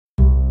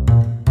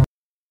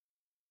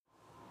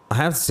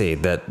have to say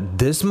that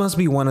this must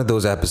be one of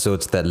those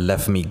episodes that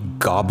left me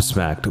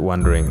gobsmacked,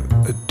 wondering,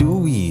 do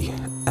we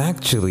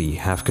actually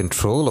have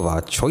control of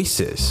our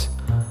choices?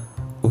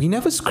 We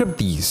never script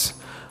these.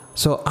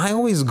 So I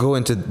always go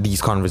into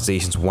these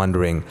conversations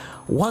wondering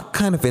what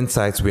kind of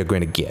insights we're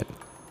going to get.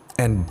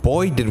 And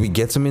boy, did we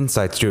get some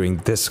insights during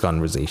this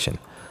conversation.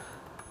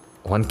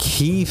 One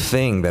key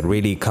thing that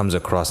really comes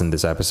across in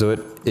this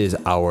episode is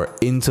our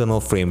internal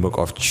framework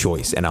of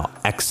choice and our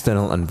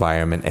external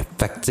environment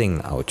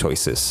affecting our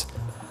choices.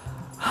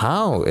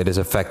 How it is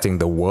affecting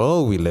the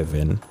world we live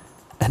in,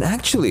 and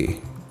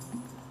actually,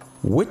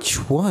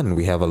 which one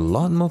we have a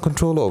lot more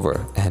control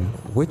over, and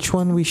which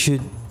one we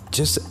should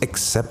just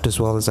accept as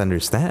well as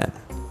understand.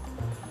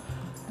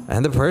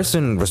 And the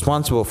person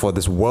responsible for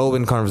this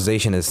whirlwind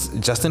conversation is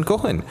Justin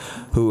Cohen,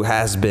 who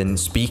has been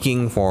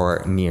speaking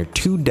for near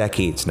 2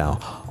 decades now,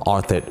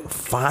 authored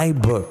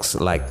 5 books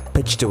like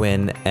Pitch to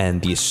Win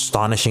and The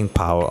Astonishing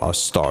Power of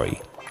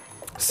Story,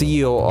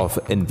 CEO of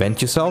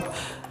Invent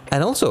Yourself,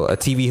 and also a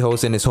TV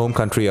host in his home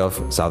country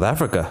of South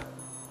Africa.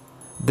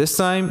 This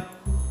time,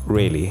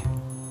 really,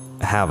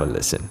 have a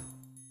listen.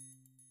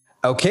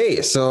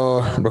 Okay,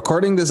 so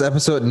recording this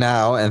episode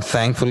now, and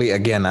thankfully,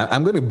 again,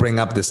 I'm going to bring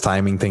up this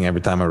timing thing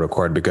every time I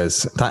record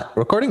because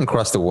recording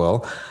across the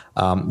world,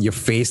 you're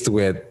faced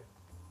with,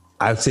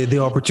 I would say, the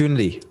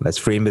opportunity. Let's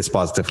frame this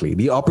positively.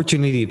 The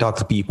opportunity to talk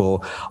to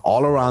people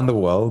all around the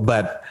world,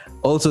 but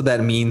also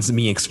that means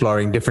me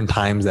exploring different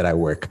times that I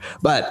work.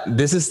 But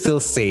this is still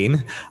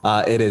sane.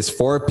 It is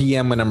 4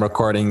 p.m. when I'm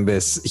recording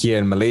this here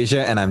in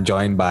Malaysia, and I'm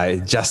joined by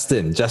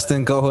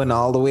Justin Cohen,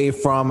 all the way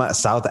from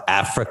South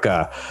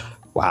Africa.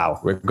 Wow,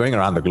 we're going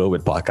around the globe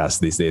with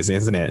podcasts these days,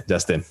 isn't it,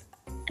 Justin?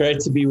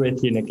 Great to be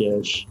with you,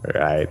 Nikesh.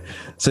 Right.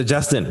 So,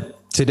 Justin,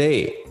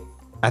 today,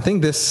 I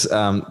think this,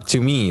 to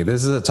me,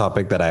 this is a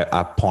topic that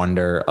I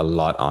ponder a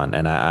lot on,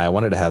 and I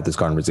wanted to have this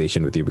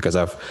conversation with you because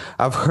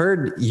I've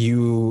heard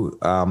you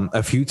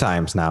a few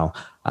times now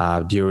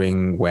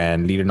during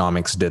when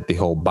Leadernomics did the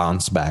whole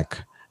bounce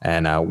back,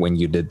 and when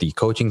you did the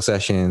coaching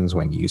sessions,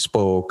 when you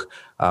spoke.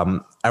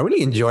 I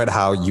really enjoyed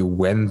how you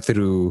went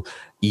through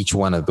each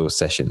one of those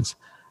sessions.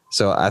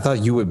 So I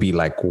thought you would be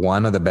like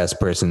one of the best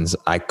persons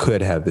I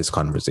could have this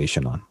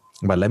conversation on.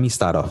 But let me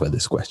start off with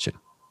this question.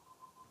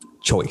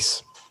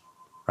 Choice,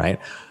 right?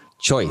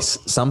 Choice,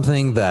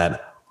 something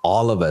that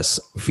all of us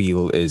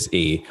feel is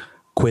a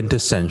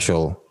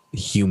quintessential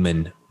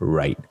human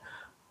right.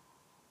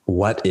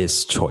 What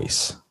is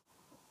choice?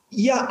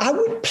 Yeah, I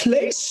would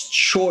place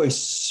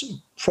choice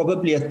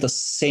probably at the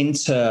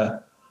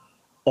center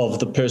of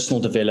the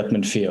personal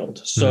development field.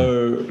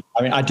 So,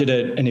 I mean, I did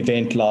an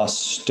event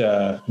last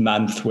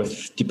month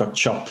with Deepak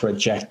Chopra,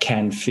 Jack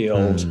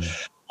Canfield,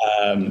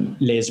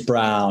 Les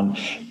Brown,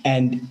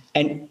 and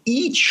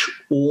each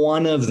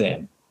one of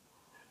them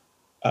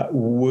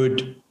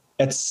would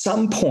at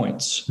some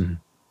point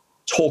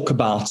talk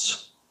about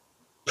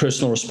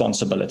personal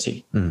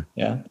responsibility.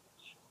 Yeah.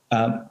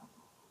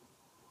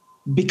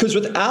 Because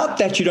without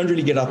that, you don't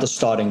really get out the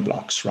starting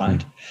blocks,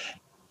 right?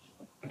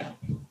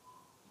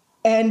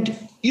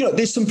 And, you know,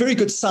 there's some very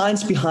good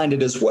science behind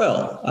it as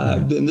well.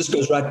 And this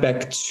goes right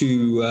back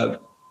to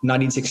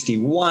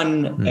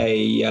 1961,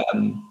 a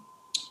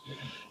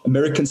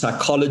American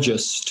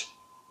psychologist,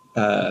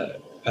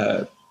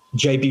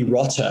 J.B.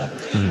 Rotter,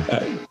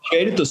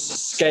 created this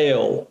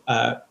scale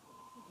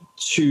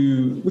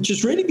which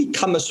has really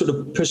become a sort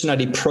of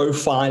personality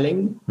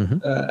profiling,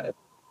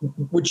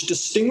 which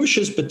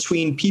distinguishes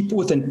between people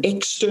with an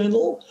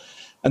external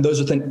and those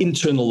with an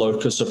internal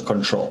locus of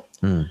control.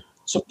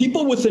 So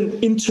people with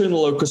an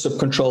internal locus of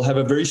control have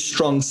a very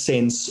strong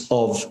sense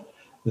of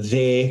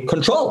their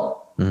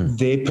control,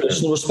 their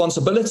personal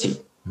responsibility.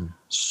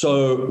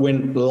 So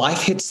when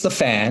life hits the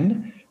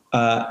fan,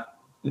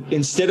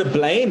 instead of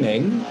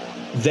blaming,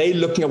 they're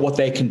looking at what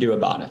they can do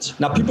about it.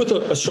 Now, people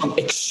with a strong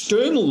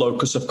external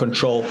locus of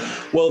control,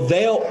 well,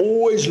 they are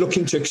always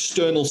looking to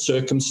external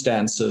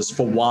circumstances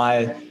for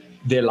why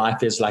their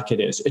life is like it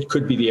is. It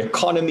could be the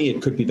economy,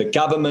 it could be the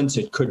government,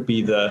 it could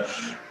be the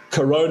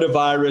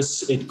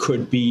coronavirus, it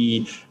could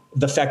be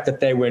the fact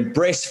that they weren't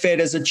breastfed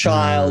as a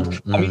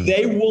child. I mean,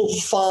 they will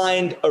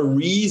find a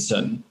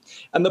reason.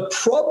 And the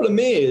problem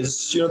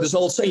is, you know, there's an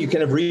old saying, you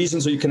can have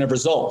reasons or you can have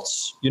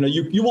results. You know,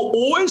 you will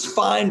always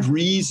find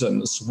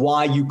reasons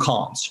why you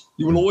can't.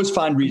 You will always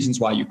find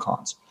reasons why you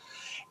can't.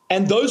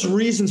 And those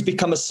reasons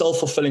become a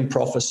self-fulfilling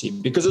prophecy,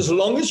 because as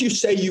long as you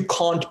say you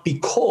can't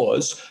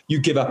because you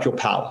give up your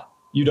power,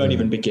 you don't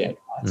even begin.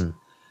 Right?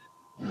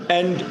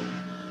 And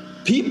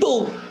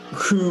people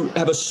who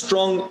have a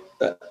strong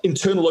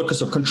internal locus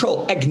of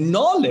control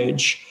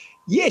acknowledge,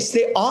 yes,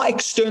 there are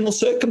external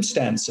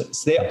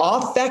circumstances. There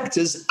are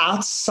factors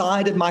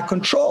outside of my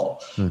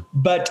control.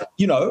 But,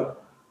 you know,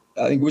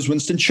 I think it was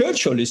Winston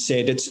Churchill who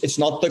said, it's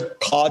not the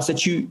cards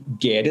that you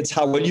get, it's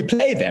how well you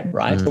play them,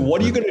 right? But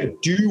what are you going to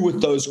do with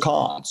those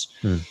cards?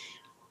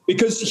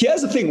 Because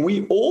here's the thing,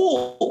 we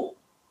all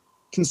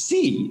can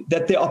see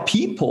that there are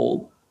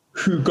people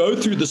who go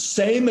through the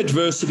same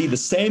adversity, the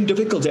same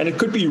difficulty, and it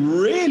could be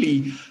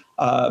really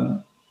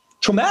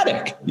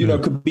traumatic.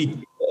 It could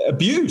be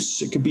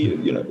abuse. It could be,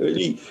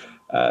 early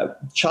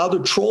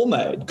childhood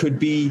trauma. It could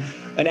be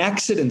an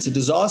accident, a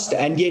disaster.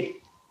 And yet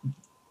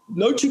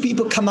no two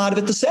people come out of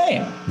it the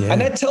same. Yeah. And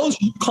that tells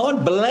you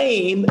can't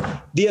blame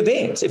the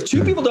event. If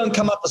two people don't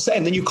come out the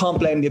same, then you can't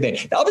blame the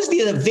event. Now,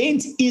 obviously, the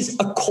event is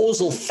a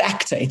causal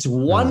factor. It's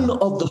one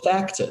of the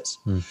factors.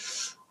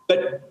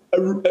 But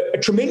a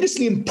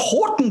tremendously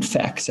important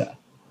factor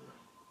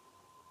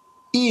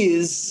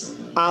is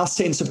our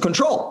sense of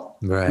control,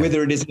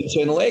 whether it is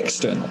internal or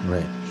external.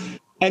 Right.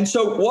 And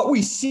so what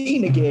we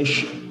see,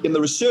 Nagesh, in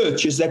the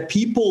research is that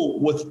people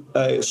with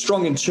a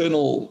strong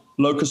internal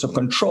locus of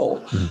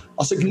control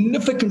are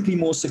significantly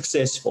more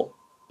successful,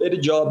 better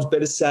jobs,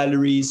 better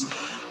salaries,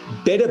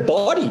 better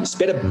bodies,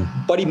 better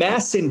body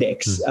mass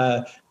index,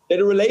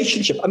 better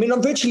relationship. I mean,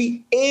 on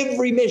virtually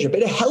every measure,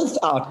 better health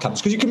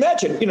outcomes. Because you can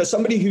imagine,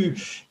 somebody who,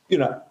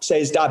 say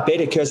is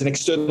diabetic, who has an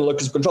external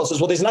locus of control, says,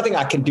 well, there's nothing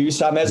I can do,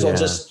 so I may as well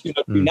just, do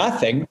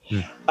nothing.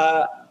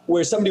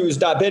 Whereas somebody who's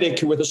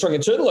diabetic with a strong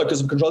internal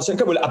locus of control saying,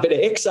 okay, well, I better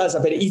exercise,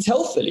 I better eat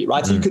healthily,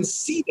 right? So you can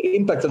see the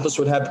impact that this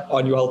would have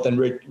on your health in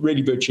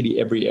really virtually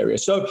every area.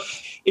 So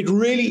it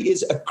really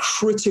is a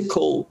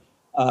critical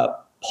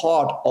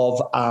part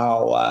of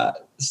our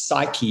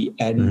psyche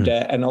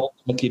and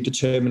ultimately a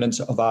determinant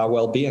of our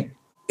well-being.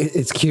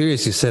 It's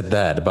curious you said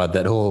that about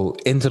that whole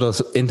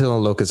internal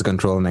locus of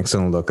control and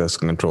external locus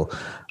of control.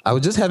 I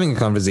was just having a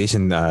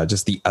conversation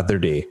just the other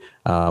day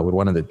with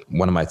one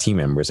of my team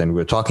members, and we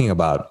were talking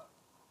about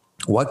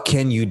what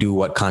can you do,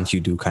 what can't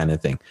you do kind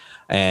of thing.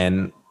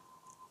 And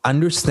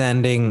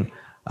understanding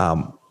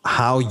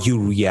how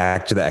you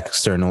react to the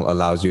external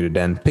allows you to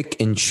then pick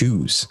and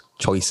choose.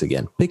 Choice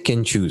again, pick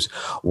and choose.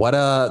 What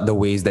are the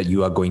ways that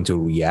you are going to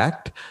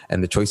react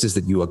and the choices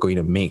that you are going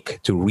to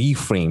make to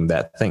reframe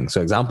that thing?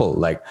 So example,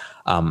 like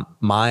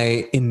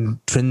my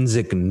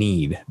intrinsic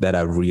need that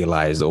I've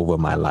realized over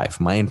my life,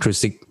 my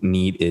intrinsic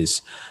need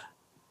is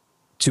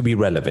to be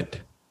relevant.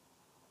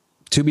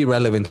 To be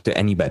relevant to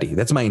anybody.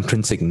 That's my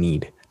intrinsic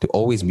need, to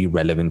always be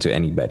relevant to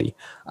anybody.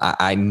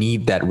 I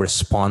need that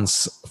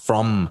response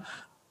from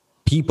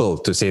people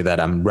to say that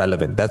I'm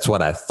relevant. That's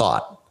what I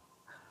thought,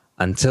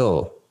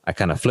 until I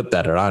kind of flip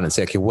that around and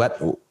say, okay,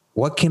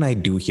 what can I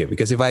do here?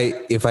 Because if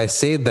I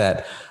say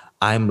that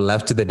I'm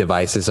left to the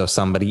devices of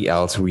somebody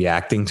else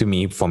reacting to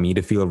me for me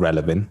to feel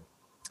relevant,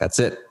 that's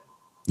it.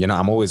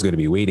 I'm always going to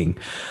be waiting.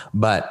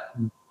 But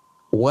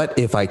what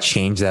if I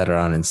change that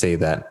around and say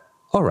that,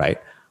 all right,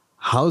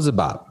 how's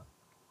about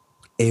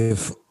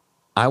if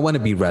I want to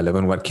be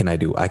relevant, what can I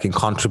do? I can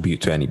contribute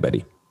to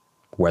anybody,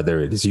 whether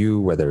it is you,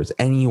 whether it's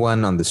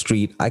anyone on the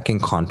street, I can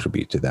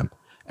contribute to them.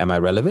 Am I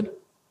relevant?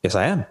 Yes,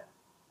 I am.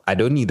 I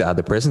don't need the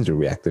other person to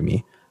react to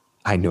me.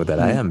 I know that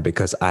I am,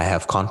 because I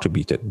have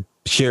contributed.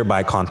 Sheer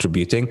by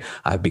contributing,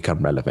 I've become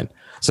relevant.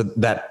 So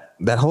that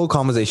whole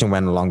conversation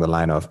went along the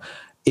line of,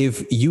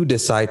 if you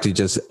decide to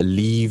just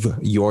leave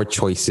your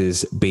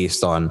choices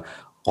based on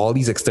all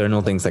these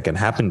external things that can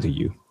happen to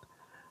you,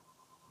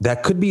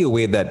 that could be a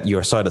way that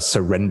you're sort of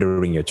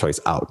surrendering your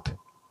choice out.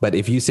 But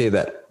if you say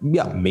that,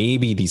 yeah,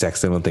 maybe these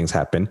external things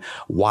happen,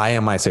 why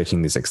am I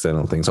searching these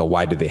external things, or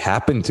why did they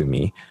happen to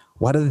me?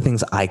 What are the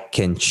things I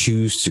can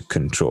choose to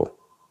control?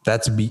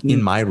 That's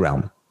in my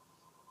realm.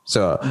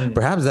 So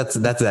perhaps that's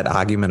that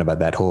argument about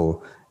that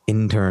whole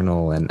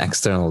internal and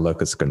external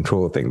locus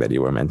control thing that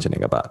you were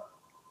mentioning about.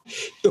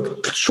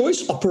 Look,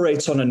 choice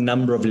operates on a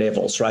number of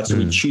levels, right? So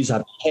we choose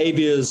our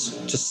behaviors.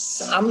 To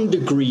some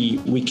degree,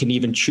 we can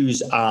even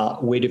choose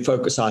where to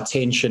focus our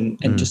attention,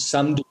 and to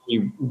some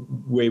degree,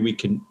 where we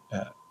can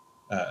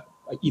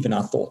even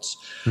our thoughts.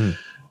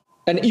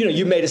 And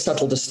you made a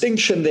subtle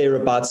distinction there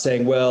about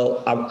saying,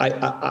 well,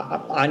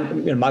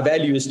 my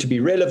value is to be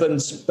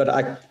relevant,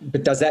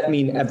 but does that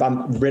mean if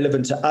I'm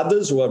relevant to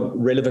others or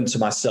relevant to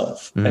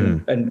myself?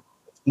 And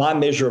my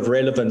measure of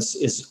relevance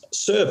is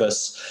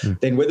service,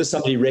 then whether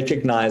somebody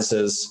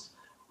recognizes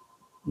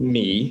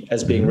me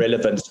as being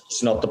relevant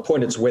is not the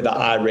point. It's whether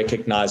I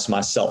recognize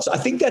myself. So I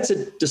think that's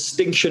a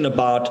distinction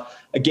about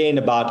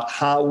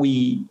how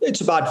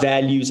it's about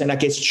values, and I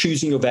guess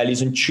choosing your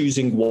values and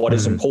choosing what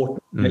is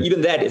important.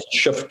 Even that is a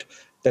shift.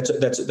 That's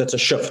a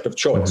shift of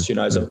choice.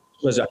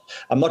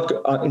 I'm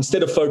not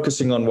instead of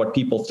focusing on what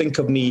people think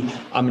of me,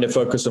 I'm going to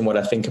focus on what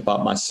I think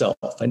about myself.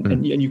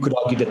 And you could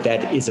argue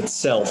that is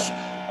itself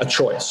a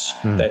choice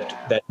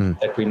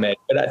that we made.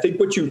 But I think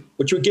what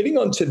you're getting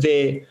onto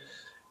there,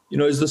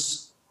 is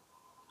this.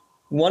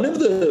 One of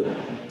the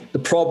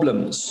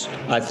problems,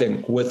 I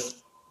think,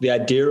 with the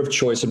idea of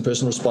choice and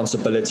personal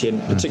responsibility,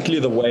 and particularly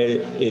the way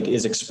it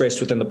is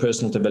expressed within the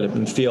personal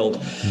development field,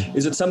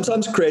 is it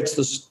sometimes creates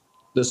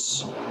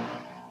this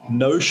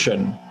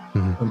notion,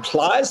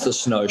 implies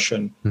this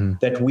notion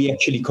that we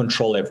actually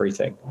control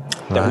everything,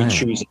 that we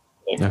choose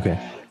everything.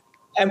 Okay.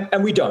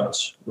 And we don't,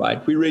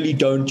 right? We really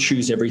don't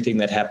choose everything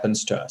that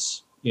happens to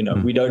us.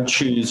 We don't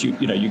choose,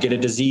 you get a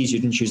disease, you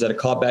didn't choose that. A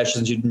car crash,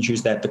 you didn't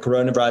choose that. The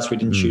coronavirus, we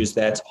didn't choose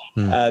that.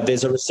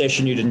 There's a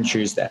recession, you didn't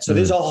choose that. So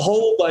there's a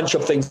whole bunch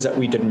of things that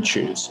we didn't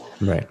choose.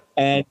 Right.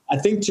 And I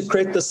think to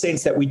create the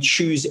sense that we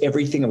choose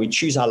everything and we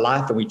choose our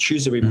life and we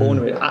choose to be born,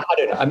 I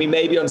don't know. I mean,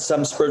 maybe on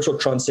some spiritual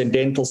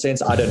transcendental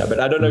sense, I don't know, but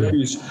I don't know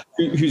who's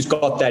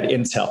got that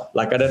intel.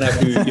 Like, I don't know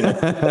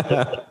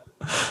who,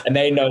 and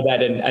they know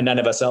that, and none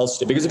of us else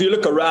do. Because if you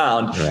look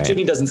around, it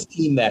certainly doesn't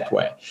seem that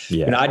way.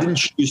 Yeah. I didn't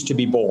choose to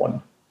be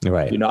born.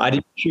 Right. I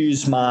didn't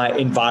choose my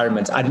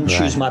environment. I didn't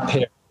choose my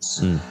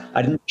parents.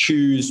 I didn't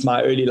choose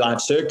my early life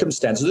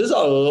circumstances. There's a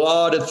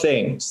lot of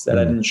things that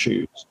I didn't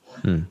choose.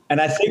 And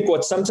I think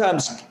what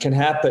sometimes can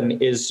happen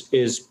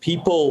is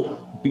people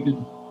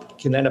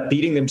can end up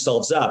beating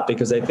themselves up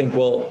because they think,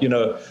 well,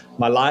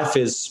 my life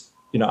is,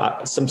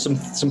 some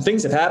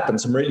things have happened,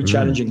 some really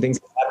challenging things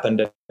have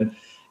happened,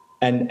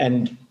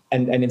 and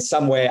in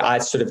some way I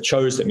sort of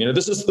chose them.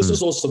 This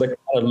is also the kind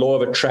of law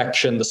of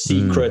attraction, the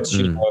secrets,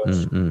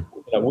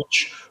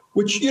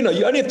 which you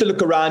only have to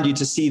look around you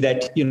to see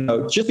that,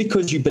 just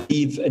because you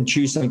believe and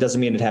choose something doesn't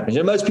mean it happens.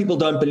 Most people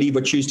don't believe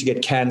or choose to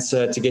get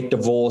cancer, to get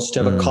divorced,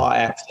 to have a car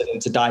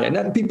accident, to die.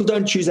 And people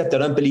don't choose that. They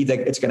don't believe that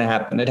it's going to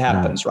happen. It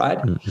happens, right?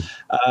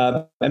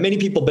 And many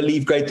people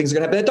believe great things are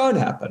going to happen. They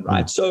don't happen,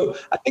 right? So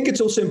I think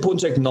it's also important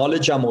to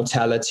acknowledge our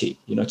mortality,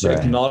 to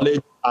acknowledge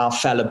our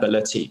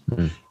fallibility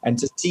and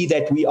to see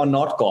that we are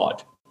not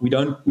God. We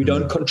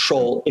don't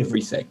control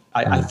everything.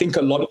 I think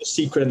a lot of the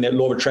secret in that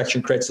law of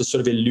attraction creates this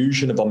sort of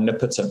illusion of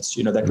omnipotence,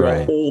 that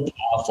we're all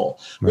powerful.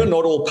 We're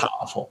not all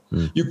powerful.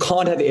 You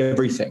can't have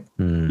everything.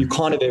 You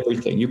can't have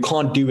everything. You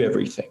can't do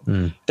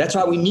everything. That's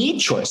why we need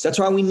choice. That's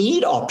why we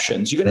need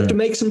options. You're going to have to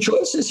make some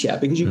choices here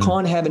because you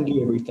can't have and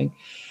do everything.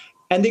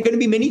 And there are going to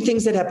be many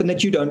things that happen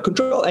that you don't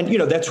control. And,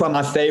 that's why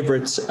my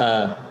favorite,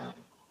 I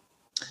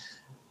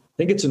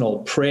think it's an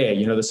old prayer,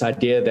 this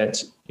idea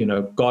that,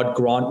 God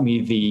grant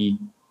me the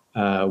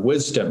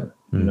wisdom,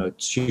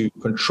 to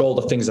control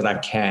the things that I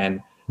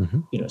can,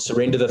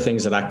 surrender the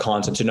things that I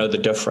can't, and to know the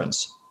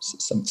difference,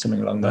 something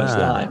along those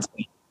lines.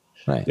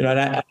 Right.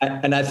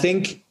 And I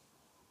think,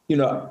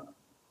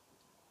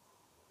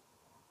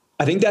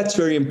 I think that's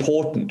very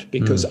important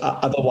because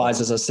otherwise,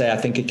 as I say, I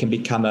think it can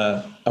become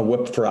a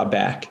whip for our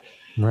back.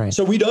 Right.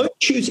 So we don't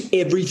choose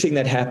everything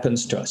that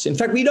happens to us. In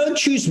fact, we don't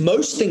choose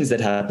most things that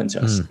happen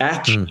to us.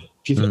 Actually,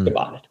 if you think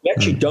about it, we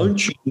actually don't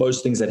choose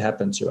most things that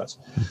happen to us.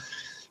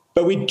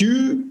 But we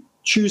do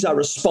choose our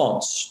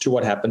response to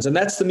what happens. And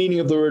that's the meaning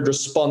of the word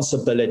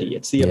responsibility.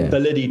 It's the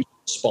ability to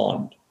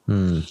respond.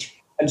 And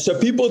so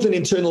people with an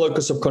internal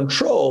locus of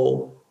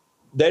control,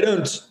 they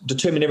don't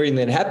determine everything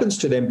that happens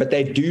to them, but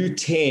they do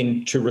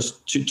tend to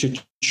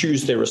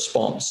choose their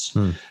response.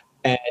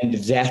 And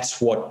that's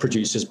what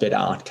produces better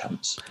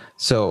outcomes.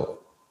 So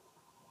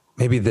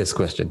maybe this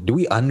question, do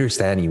we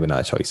understand even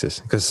our choices?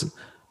 Because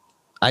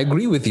I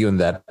agree with you on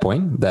that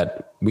point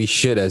that we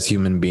should, as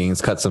human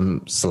beings, cut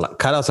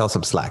ourselves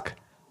some slack,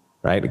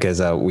 right?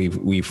 Because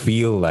we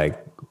feel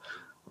like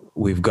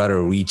we've got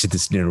to reach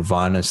this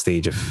nirvana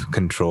stage of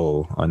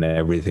control on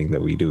everything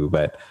that we do,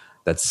 but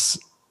that's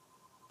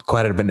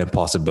quite an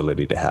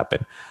impossibility to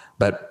happen.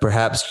 But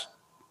perhaps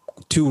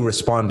to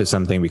respond to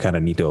something, we kind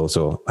of need to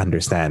also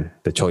understand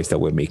the choice that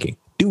we're making.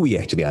 Do we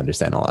actually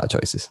understand all our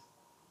choices?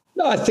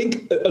 No, I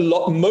think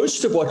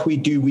most of what we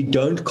do, we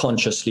don't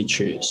consciously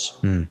choose.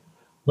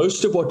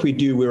 Most of what we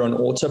do, we're on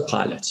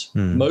autopilot.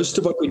 Most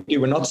of what we do,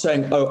 we're not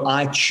saying, oh,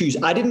 I choose.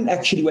 I didn't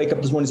actually wake up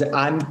this morning and say,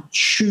 I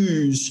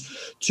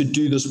choose to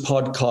do this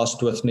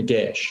podcast with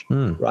Nagesh,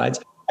 right?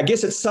 I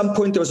guess at some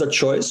point there was a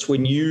choice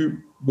when you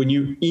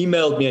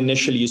emailed me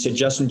initially, you said,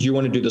 Justin, do you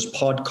want to do this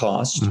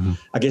podcast?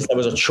 I guess that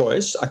was a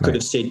choice. I could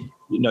have said,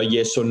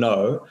 yes or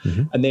no.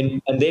 And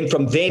then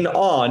from then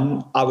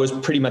on, I was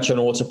pretty much on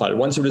autopilot.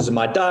 Once it was in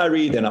my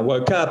diary, then I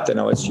woke up, then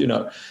I was,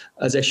 I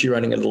was actually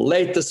running a little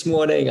late this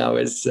morning. I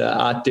was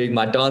out doing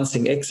my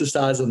dancing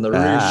exercise on the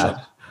roof.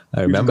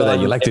 I remember that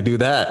you like to do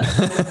that.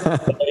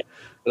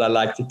 That I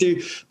like to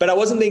do, but I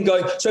wasn't then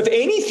going. So if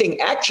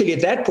anything, actually at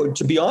that point,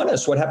 to be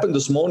honest, what happened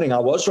this morning, I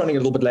was running a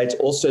little bit late.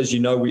 Also, as you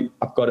know,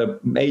 I've got a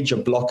major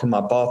block in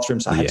my bathroom,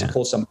 so I had to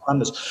call some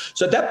plumbers.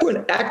 So at that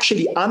point,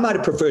 actually, I might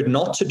have preferred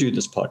not to do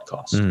this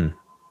podcast.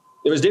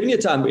 There was definitely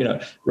a time,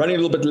 running a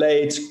little bit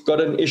late, got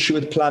an issue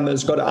with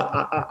plumbers,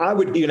 I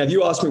would, if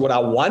you asked me what I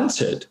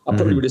wanted, I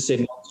probably would have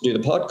said not to do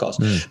the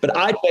podcast. But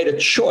I made a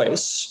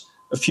choice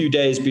a few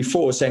days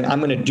before saying, I'm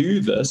going to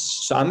do this.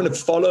 So I'm going to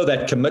follow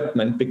that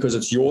commitment because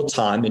it's your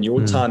time and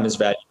your time is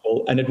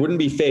valuable. And it wouldn't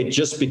be fair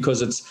just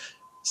because it's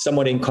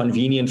somewhat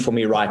inconvenient for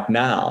me right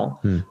now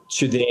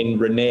to then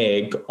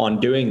renege on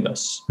doing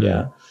this.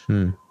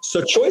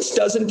 So choice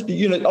doesn't,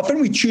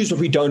 often we choose what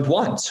we don't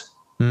want,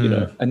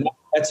 and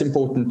that's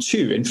important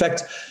too. In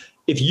fact,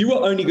 if you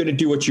were only going to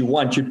do what you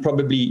want, you'd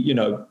probably,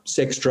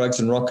 sex, drugs,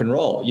 and rock and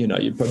roll.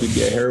 You'd probably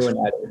be a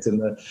heroin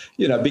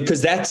addict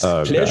because that's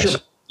pleasure. Gosh.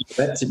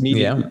 That's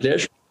immediate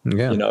pleasure,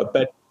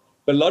 but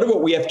a lot of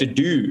what we have to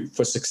do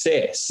for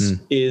success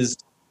is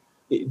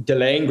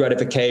delaying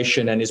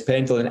gratification and is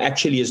painful and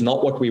actually is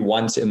not what we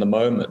want in the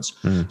moment.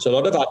 So a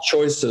lot of our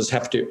choices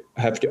have to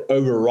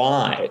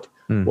override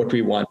what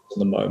we want in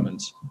the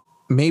moment.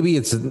 Maybe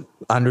it's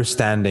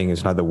understanding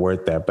is not the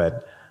word there,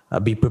 but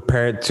be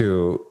prepared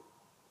to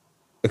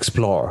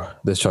explore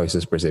the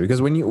choices per se. Because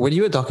when you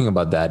were talking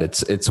about that,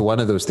 it's one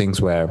of those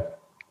things where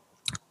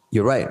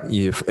you're right.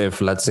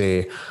 If let's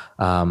say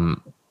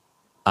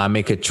I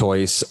make a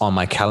choice on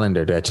my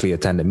calendar to actually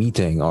attend a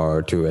meeting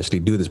or to actually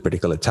do this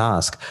particular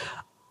task,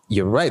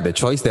 you're right. The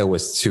choice there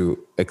was to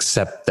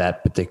accept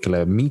that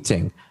particular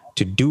meeting,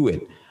 to do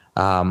it.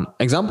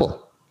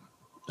 Example,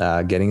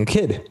 getting a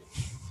kid.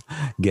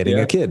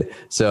 A kid.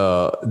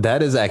 So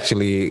that is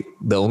actually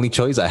the only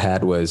choice I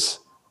had was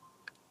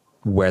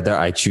whether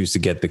I choose to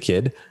get the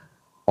kid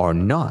or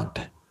not.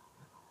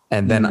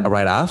 And then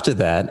right after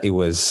that, it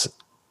was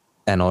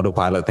an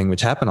autopilot thing,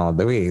 which happened all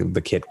the way.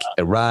 The kid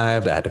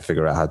arrived. I had to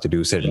figure out how to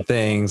do certain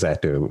things. I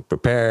had to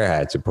prepare. I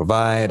had to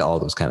provide all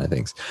those kind of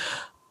things.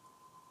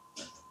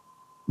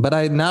 But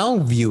I now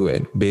view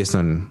it based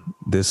on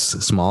this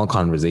small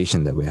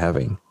conversation that we're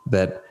having,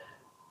 that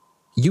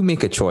you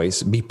make a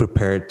choice, be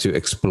prepared to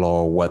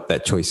explore what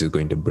that choice is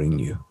going to bring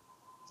you.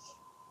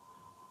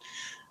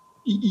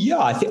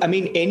 Yeah, I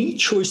mean, any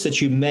choice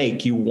that you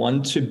make, you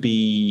want to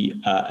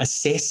be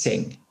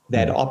assessing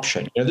that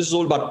option. This is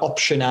all about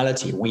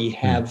optionality. We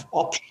have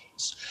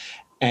options,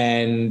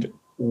 and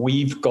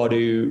we've got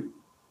to,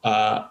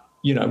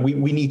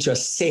 we need to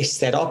assess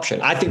that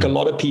option. I think a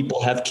lot of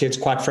people have kids,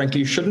 quite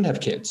frankly, shouldn't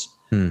have kids.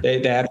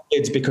 They have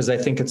kids because they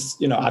think it's,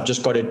 I've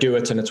just got to do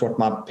it, and it's what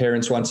my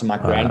parents want and my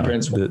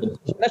grandparents want.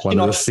 One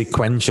of the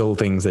sequential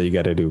things that you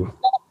got to do.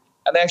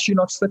 And they're actually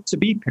not fit to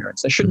be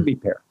parents. They shouldn't be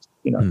parents,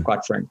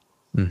 quite frankly.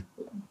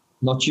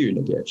 Not you,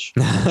 Nagesh.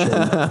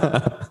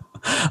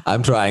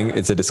 I'm trying.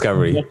 It's a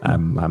discovery.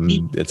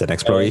 It's an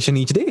exploration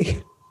each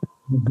day.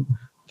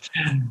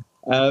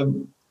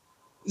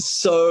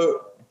 So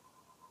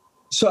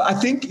I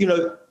think,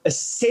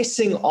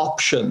 assessing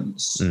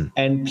options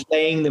and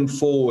playing them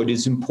forward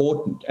is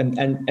important.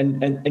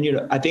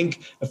 And I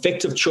think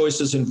effective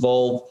choices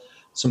involve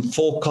some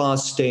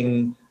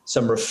forecasting,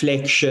 some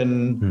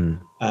reflection,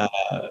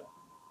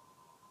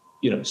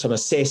 some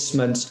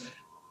assessments,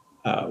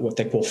 what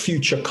they call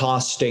future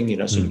casting,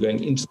 so you're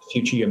going into the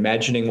future, you're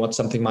imagining what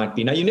something might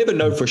be. Now, you never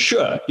know for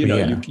sure,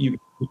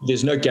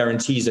 there's no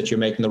guarantees that you're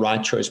making the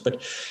right choice,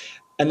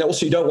 and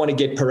also you don't want to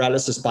get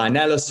paralysis by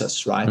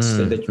analysis, right?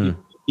 So that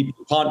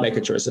people can't make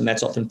a choice, and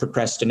that's often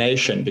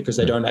procrastination because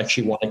they don't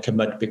actually want to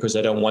commit, because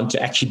they don't want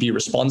to actually be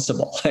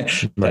responsible.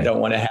 They don't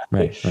want to have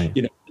to,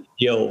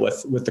 deal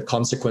with the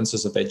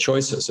consequences of their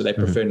choices, so they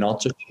prefer not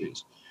to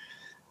choose.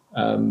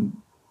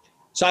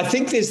 So I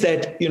think there's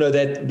that,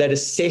 that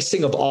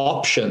assessing of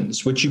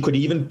options, which you could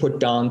even put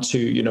down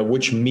to,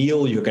 which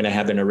meal you're going to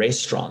have in a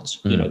restaurant.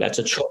 That's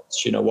a choice.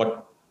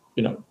 What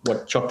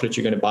chocolate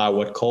you're going to buy,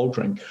 what cold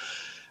drink.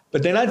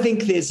 But then I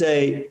think there's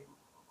that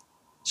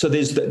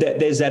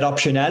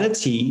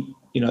optionality,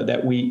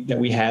 that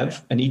we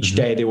have, and each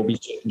day there will be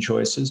certain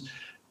choices.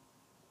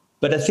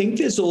 But I think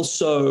there's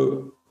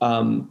also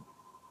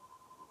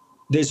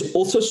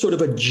sort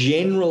of a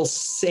general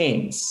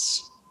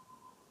sense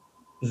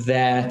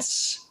that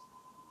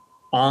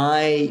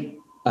I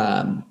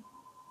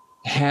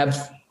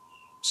have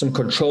some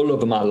control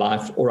over my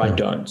life, or I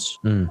don't,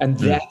 and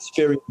that's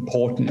very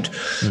important.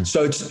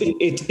 So it's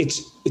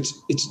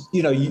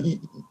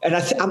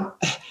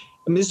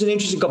and this is an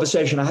interesting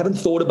conversation. I haven't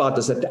thought about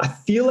this. I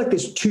feel like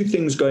there's two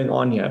things going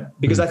on here,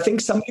 because I think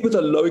somebody with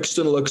a low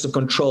external locus of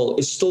control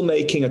is still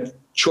making a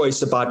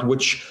choice about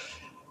which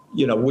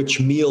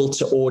meal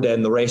to order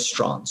in the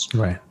restaurants,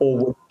 right? Or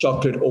which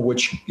chocolate, or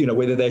which,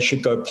 whether they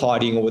should go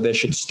partying or whether they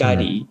should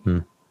study.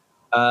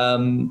 I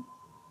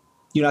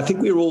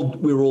think we're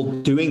all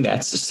doing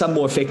that, some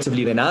more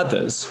effectively than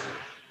others.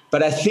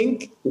 But I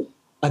think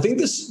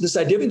this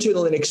idea of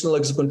internal and external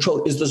locus of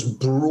control is this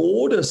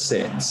broader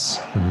sense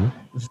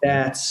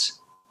that,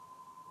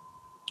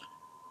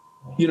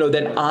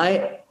 that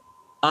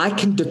I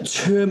can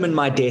determine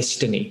my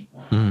destiny.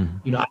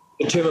 I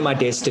determine my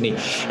destiny.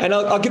 And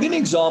I'll give you an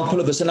example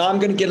of this, and I'm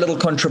going to get a little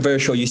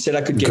controversial. You said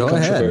I could get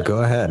controversial.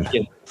 Go ahead.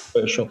 Yeah,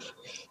 controversial.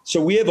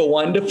 So we have a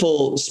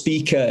wonderful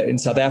speaker in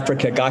South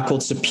Africa, a guy called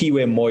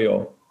Sipiwe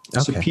Moyo.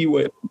 Okay.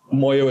 Sipiwe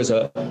Moyo is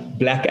a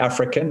Black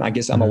African. I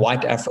guess I'm a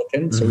white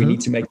African, so we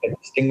need to make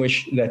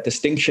that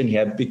distinction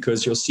here,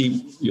 because you'll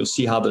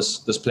see how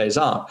this plays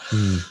out.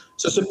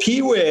 So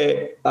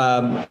Sipiwe,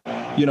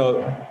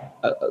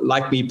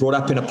 like me, brought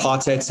up in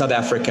apartheid South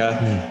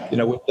Africa,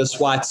 with this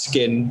white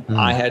skin.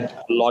 I had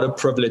a lot of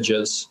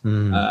privileges,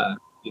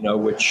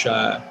 which,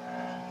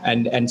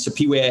 and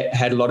Sipiwe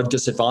had a lot of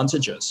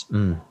disadvantages.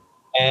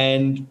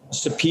 And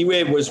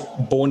Sipiwe was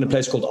born in a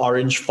place called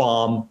Orange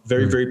Farm,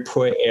 very, very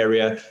poor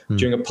area.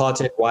 During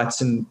apartheid,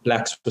 whites and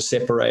blacks were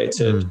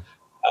separated.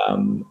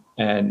 And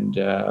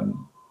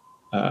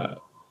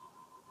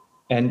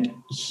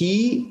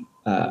he,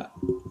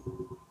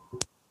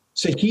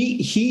 so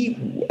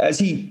he, as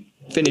he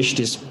finished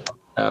his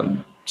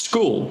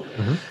school,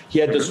 he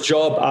had this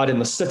job out in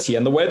the city.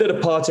 And the way that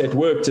apartheid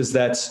worked is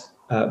that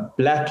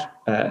black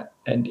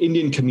and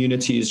Indian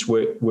communities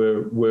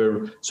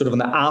were sort of on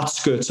the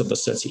outskirts of the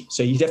city.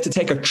 So you'd have to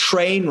take a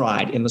train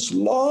ride, in this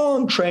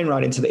long train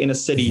ride into the inner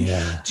city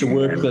to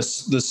work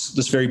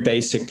this very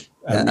basic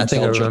I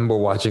think I job. remember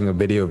watching a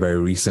video very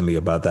recently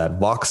about that.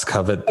 Vox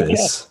covered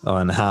this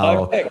on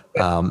how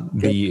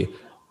the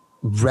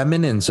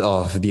remnants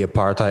of the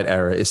apartheid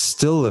era is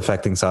still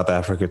affecting South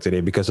Africa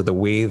today because of the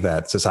way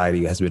that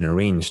society has been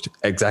arranged.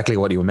 Exactly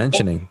what you were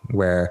mentioning,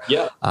 where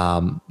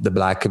the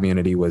black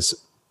community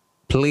was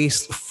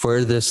placed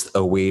furthest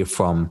away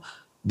from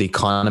the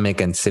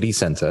economic and city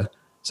center.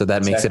 So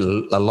that makes it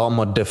a lot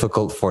more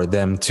difficult for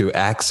them to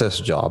access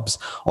jobs,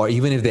 or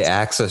even if they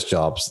access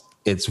jobs,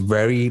 it's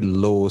very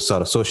low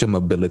sort of social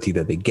mobility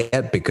that they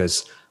get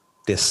because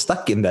they're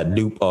stuck in that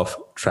loop of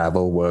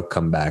travel, work,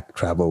 come back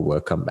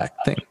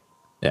thing.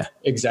 Yeah,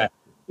 exactly.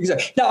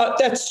 Now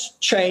that's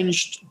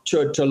changed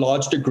to a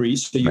large degree.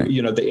 So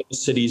you know, the inner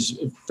city's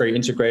very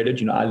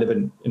integrated. You know, I live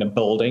in a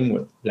building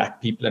with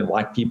black people and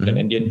white people and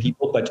Indian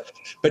people, but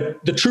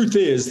the truth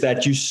is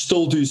that you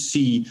still do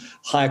see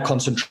higher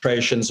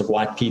concentrations of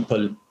white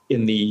people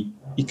in the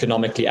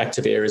economically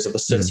active areas of the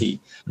city,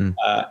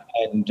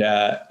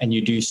 and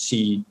you do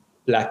see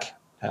black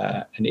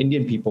and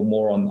Indian people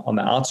more on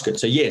the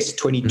outskirts. So yes,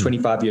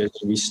 25 years,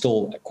 we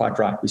still, quite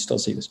right, we still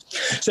see this.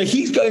 So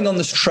he's going on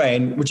this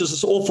train, which is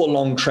this awful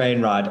long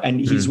train ride, and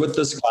he's with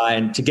this guy,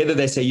 and together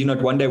they say, you know,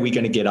 one day we're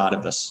going to get out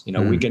of this. You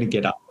know, we're going to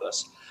get out of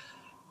this.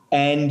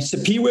 And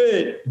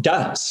Siphiwe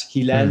does.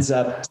 He lands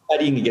up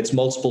studying, he gets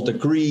multiple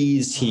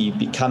degrees, he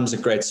becomes a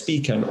great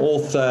speaker and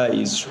author.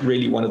 He's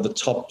really one of the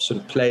top sort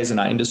of players in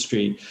our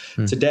industry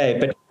today.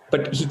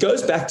 But he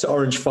goes back to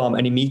Orange Farm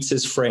and he meets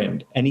his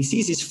friend, and he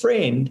sees his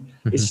friend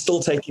is still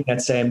taking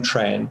that same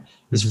train.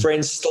 His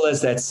friend still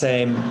has that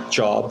same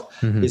job.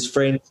 His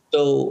friend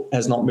still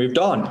has not moved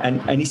on.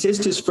 And he says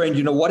to his friend,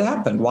 you know, what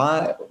happened?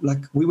 Why?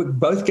 Like, we were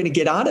both going to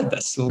get out of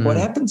this. So what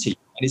happened to you?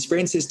 And his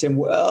friend says to him,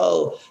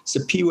 well,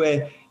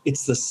 Siphiwe,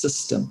 it's the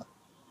system.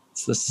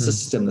 It's the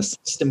system. The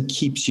system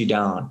keeps you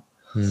down.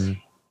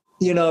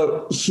 You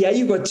know, here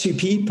you've got two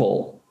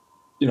people,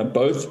 you know,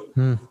 both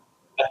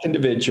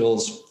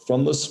individuals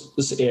from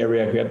this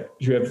area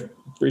who have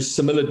very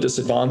similar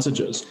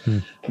disadvantages.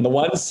 And the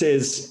one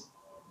says,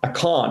 I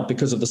can't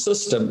because of the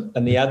system,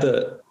 and the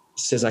other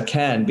says, I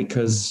can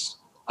because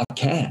I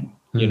can,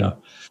 you know.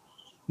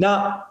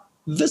 Now,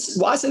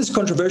 why I say it's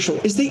controversial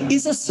is there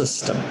is a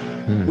system.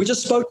 We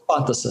just spoke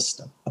about the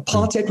system.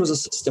 Apartheid was a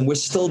system. We're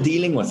still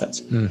dealing with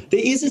it.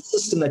 There is a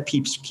system that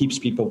keeps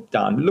people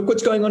down. Look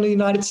what's going on in the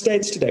United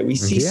States today. We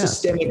see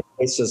systemic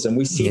racism.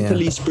 We see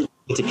police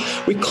brutality.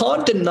 We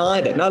can't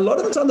deny that. Now, a lot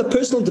of the time, the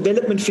personal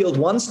development field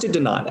wants to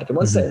deny that. It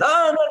wants to say,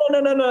 no.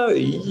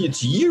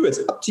 It's you. It's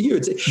up to you.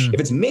 If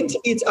it's meant to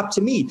be, it's up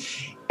to me.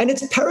 And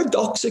it's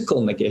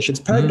paradoxical, Nagesh. It's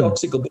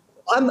paradoxical.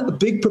 I'm a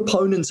big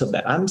proponent of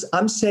that.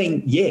 I'm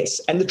saying yes.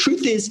 And the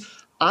truth is,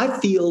 I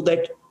feel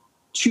that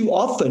too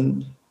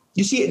often,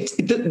 you see,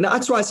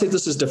 that's why I said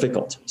this is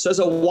difficult. So as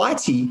a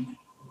whitey,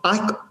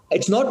 I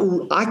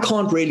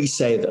can't really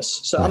say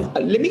this. So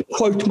let me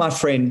quote my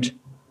friend.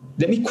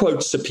 Let me quote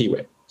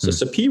Siphiwe. So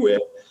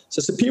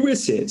Siphiwe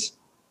says,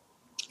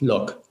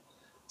 look,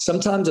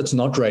 sometimes it's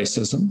not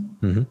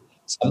racism.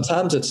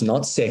 Sometimes it's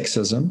not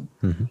sexism.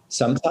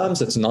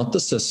 Sometimes it's not the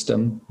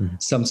system.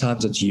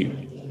 Sometimes it's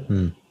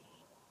you.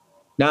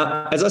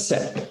 Now, as I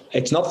said,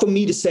 it's not for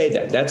me to say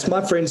that. That's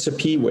my friend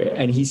Siphiwe,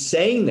 and he's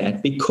saying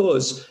that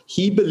because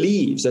he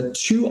believes that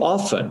too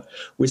often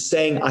we're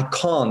saying I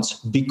can't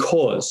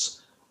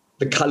because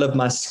the color of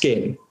my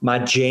skin, my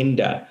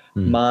gender,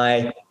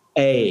 my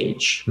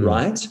age,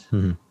 right?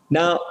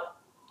 Now,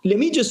 let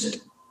me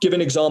just give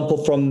an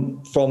example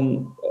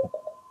from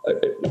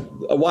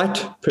a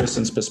white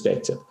person's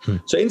perspective.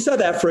 So in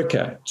South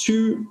Africa,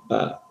 to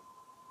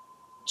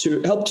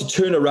help to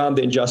turn around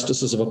the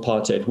injustices of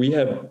apartheid, we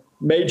have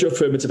major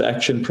affirmative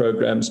action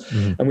programs,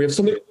 and we have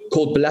something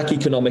called Black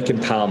Economic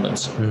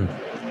Empowerment.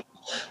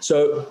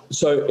 So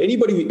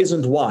anybody who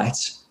isn't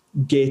white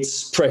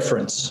gets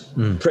preference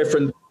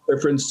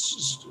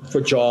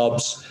for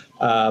jobs.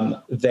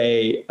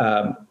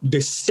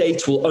 The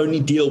state will only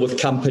deal with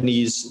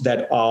companies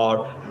that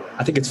are,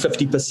 I think it's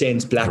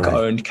 50%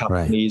 black-owned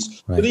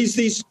companies. Right.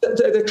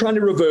 They're trying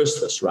to reverse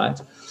this,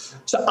 right?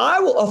 So I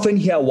will often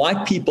hear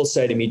white people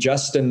say to me,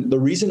 Justin, the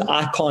reason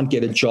I can't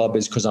get a job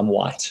is because I'm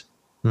white.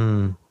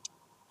 And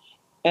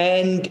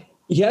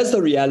here's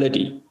the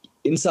reality.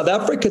 In South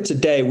Africa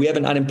today, we have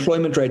an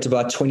unemployment rate of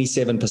about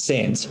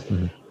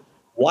 27%.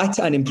 White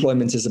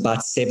unemployment is about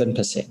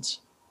 7%.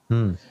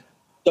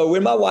 So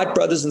when my white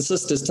brothers and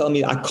sisters tell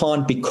me I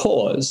can't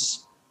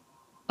because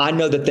I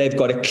know that they've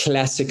got a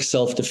classic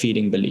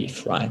self-defeating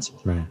belief, right?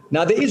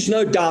 Now, there is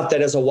no doubt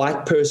that as a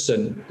white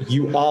person,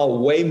 you are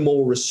way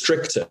more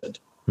restricted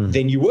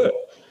than you were,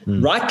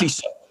 rightly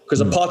so,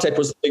 because apartheid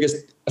was the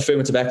biggest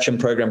affirmative action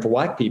program for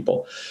white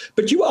people.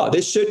 But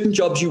there's certain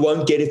jobs you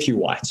won't get if you're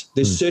white.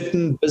 There's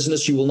certain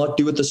business you will not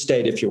do with the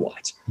state if you're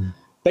white.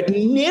 But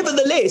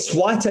nevertheless,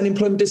 white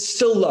unemployment is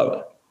still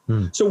lower.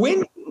 So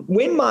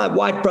when my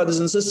white brothers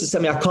and sisters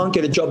tell me I can't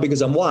get a job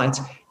because I'm white,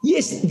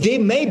 yes, there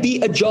may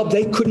be a job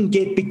they couldn't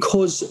get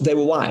because they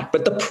were white.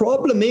 But the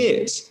problem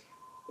is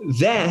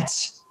that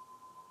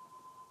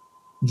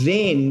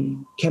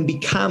then can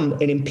become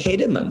an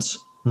impediment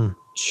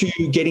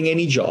to getting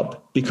any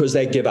job because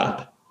they give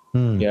up.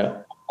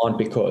 On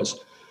because.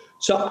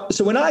 So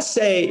when I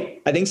say,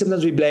 I think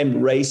sometimes we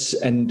blame race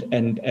and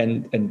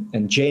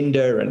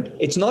gender, and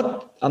it's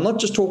not, I'm not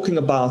just talking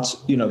about,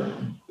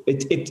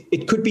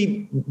 it could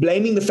be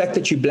blaming the fact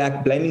that you're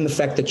black, blaming the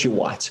fact that you're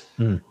white,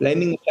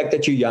 blaming the fact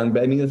that you're young,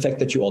 blaming the fact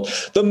that you're old.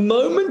 The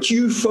moment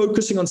you're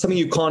focusing on something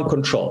you can't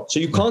control, so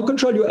you can't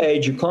control your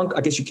age,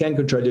 I guess you can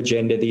control your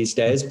gender these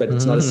days, but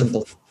it's not a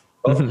simple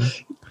thing.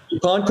 You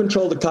can't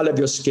control the color of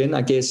your skin.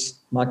 I guess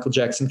Michael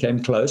Jackson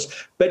came close,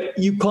 but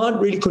you can't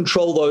really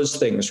control those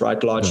things,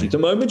 right? Largely. The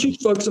moment you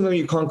focus on something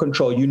you can't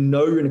control,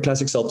 you're in a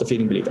classic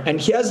self-defeating belief. And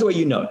here's the way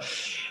you know.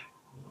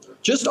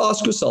 Just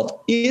ask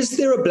yourself, is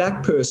there a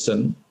black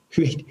person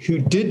who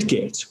did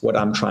get what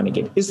I'm trying to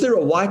get? Is there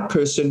a white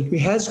person who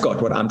has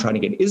got what I'm trying to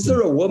get? Is there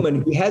a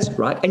woman who has,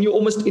 right? And you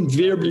almost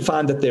invariably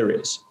find that there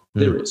is.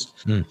 There is.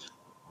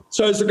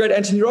 So as the great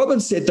Anthony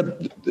Robbins said,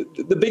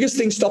 the biggest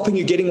thing stopping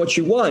you getting what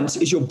you want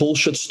is your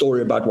bullshit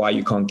story about why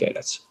you can't get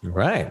it.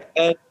 Right.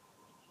 And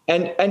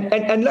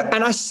look,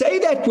 and I say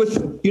that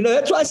with,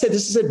 that's why I said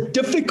this is a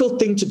difficult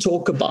thing to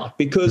talk about,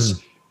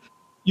 because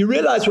you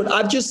realize what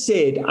I've just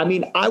said. I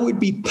mean, I would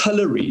be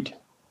pilloried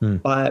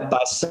by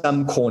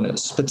some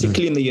corners,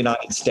 particularly in the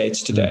United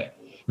States today.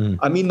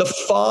 I mean, the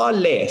far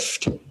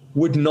left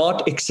would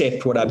not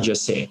accept what I've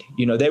just said.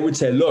 They would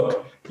say,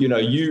 look, you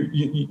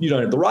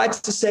don't have the right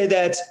to say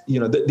that,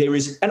 that there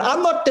is, and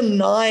I'm not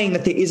denying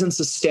that there isn't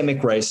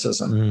systemic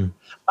racism.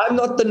 I'm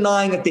not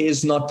denying that there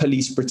is not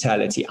police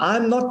brutality.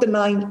 I'm not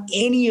denying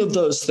any of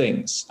those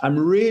things. I'm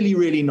really,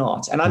 really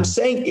not. And I'm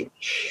saying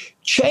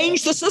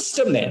change the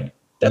system then.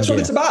 That's what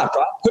it's about,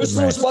 right?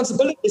 Personal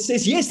responsibility. It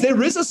says, yes,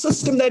 there is a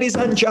system that is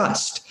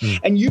unjust,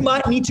 and you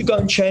might need to go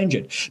and change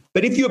it.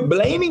 But if you're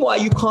blaming why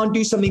you can't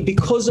do something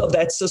because of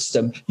that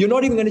system, you're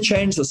not even going to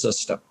change the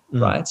system,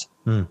 right?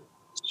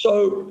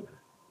 So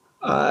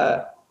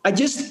I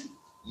just,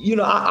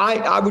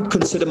 I would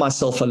consider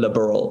myself a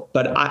liberal,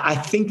 but I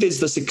think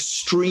there's this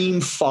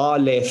extreme far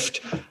left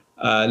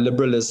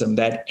liberalism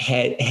that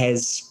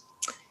has,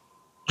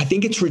 I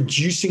think it's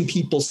reducing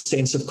people's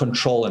sense of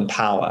control and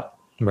power.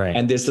 Right.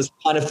 And there's this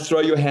kind of throw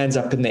your hands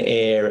up in the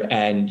air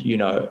and,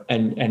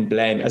 and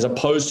blame, as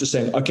opposed to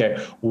saying, okay,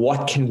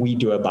 what can we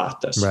do about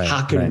this? Right,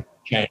 how can we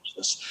change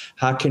this?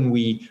 How can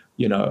we,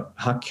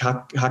 how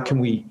can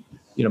we,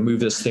 move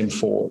this thing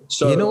forward?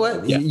 So, you know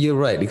what? Yeah. You're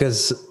right,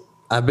 because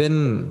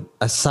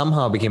I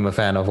somehow became a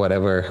fan of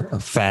whatever,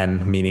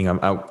 meaning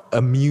I'm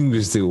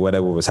amused to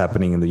whatever was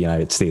happening in the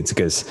United States,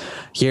 because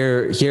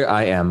here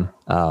I am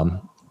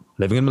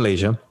living in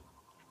Malaysia,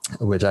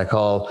 which I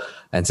call,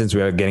 and since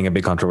we are getting a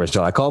bit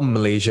controversial, I call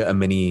Malaysia a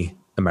mini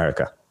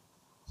America.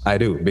 I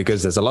do,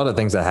 because there's a lot of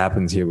things that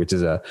happens here, which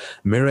is a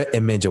mirror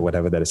image or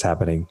whatever that is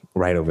happening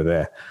right over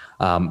there.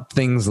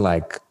 Things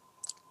like,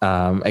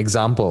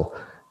 example,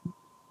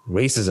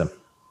 racism.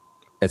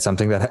 It's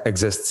something that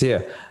exists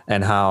here,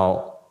 and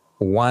how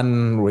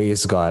one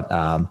race got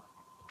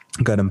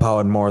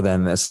empowered more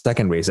than a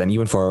second race. And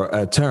even for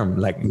a term,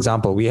 like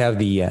example, we have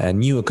the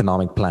new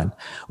economic plan,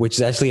 which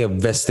is actually a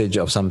vestige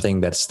of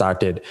something that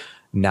started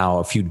now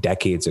a few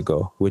decades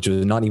ago, which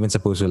was not even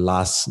supposed to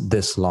last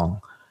this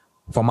long.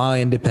 From our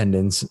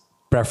independence,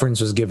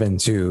 preference was given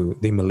to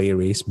the Malay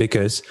race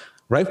because,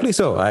 rightfully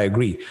so, I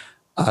agree,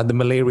 the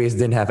Malay race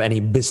didn't have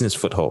any business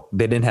foothold.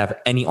 They didn't have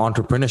any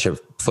entrepreneurship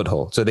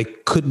foothold. So they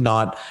could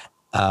not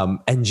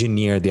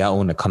engineer their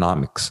own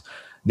economics.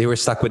 They were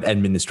stuck with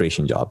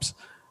administration jobs.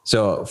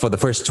 So for the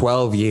first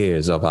 12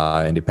 years of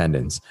our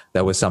independence,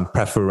 there was some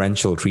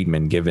preferential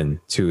treatment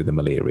given to the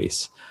Malay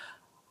race.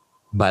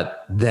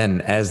 But then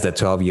as the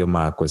 12-year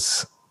mark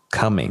was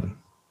coming,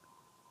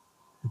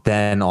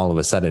 then all of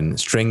a sudden,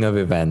 string of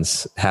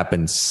events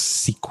happened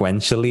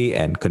sequentially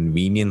and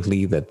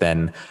conveniently that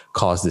then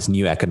caused this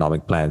new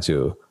economic plan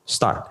to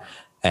start.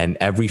 And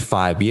every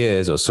 5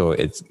 years or so,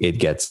 it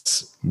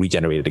gets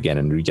regenerated again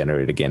and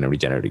regenerated again and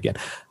regenerated again.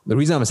 The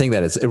reason I'm saying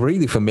that is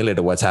really familiar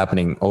to what's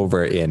happening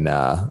over in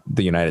the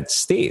United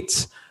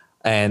States.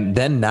 And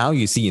then now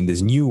you see in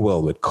this new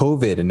world with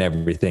COVID and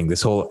everything,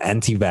 this whole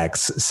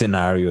anti-vax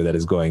scenario that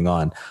is going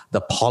on, the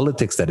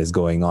politics that is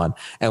going on.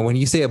 And when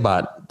you say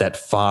about that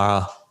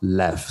far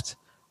left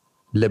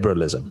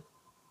liberalism,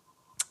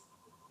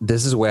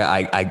 this is where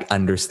I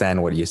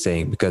understand what you're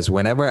saying, because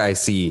whenever I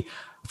see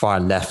far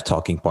left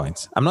talking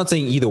points, I'm not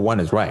saying either one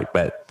is right,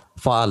 but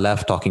far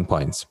left talking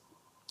points,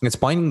 it's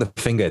pointing the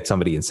finger at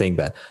somebody and saying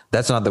that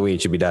that's not the way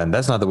it should be done.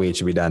 That's not the way it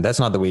should be done. That's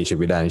not the way it should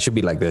be done. It should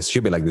be like this,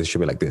 should be like this,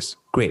 should be like this.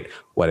 Great.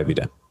 What have you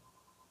done?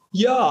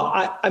 Yeah.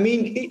 I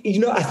mean,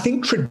 I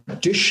think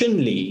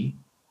traditionally,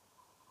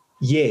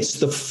 yes,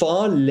 the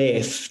far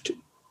left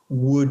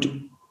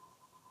would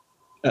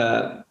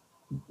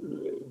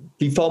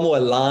be far more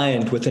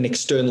aligned with an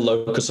external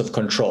locus of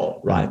control,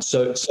 right?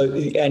 So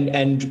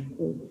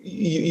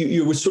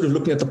you were sort of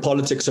looking at the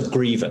politics of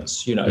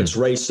grievance. It's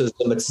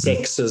racism, it's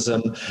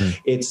sexism,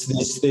 it's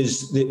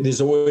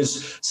there's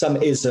always some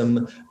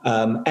ism,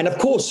 and of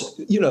course,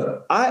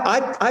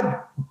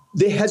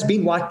 there has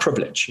been white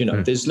privilege.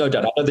 There's no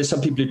doubt. I know there's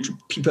some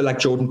people like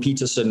Jordan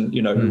Peterson,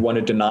 who want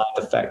to deny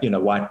the fact,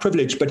 white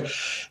privilege. But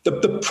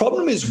the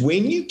problem is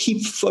when you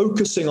keep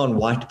focusing on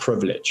white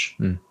privilege.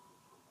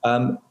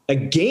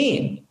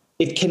 Again,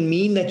 it can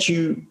mean that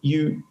you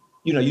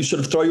sort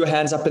of throw your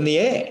hands up in the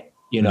air,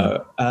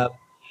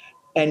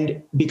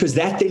 and because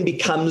that then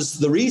becomes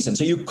the reason.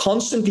 So you're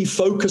constantly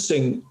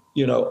focusing,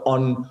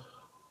 on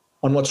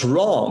what's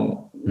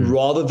wrong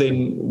rather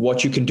than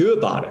what you can do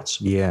about it.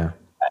 Yeah.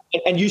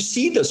 And you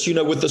see this,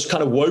 with this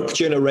kind of woke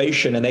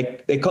generation, and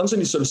they're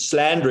constantly sort of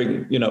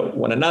slandering,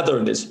 one another,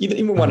 and there's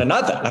even one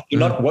another. Like, you're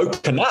not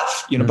woke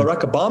enough.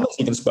 Barack Obama's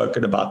even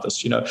spoken about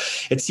this.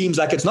 It seems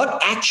like it's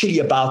not actually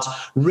about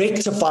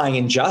rectifying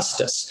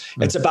injustice.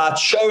 It's about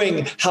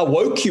showing how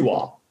woke you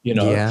are.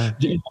 Yeah.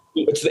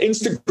 It's the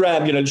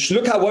Instagram,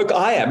 look how woke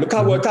I am. Look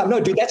how woke I am.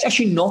 No, dude, that's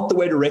actually not the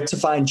way to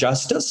rectify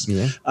injustice.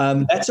 Yeah.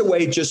 That's a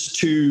way just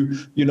to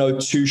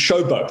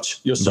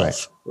showboat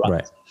yourself.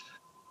 Right.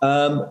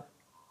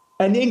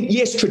 And then,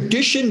 yes,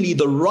 traditionally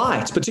the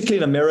right, particularly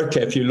in America,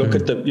 if you look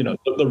at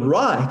the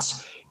right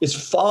is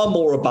far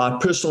more about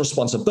personal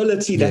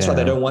responsibility. That's why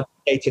they don't want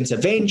state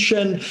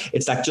intervention.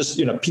 It's like just,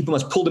 people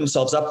must pull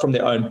themselves up from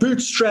their own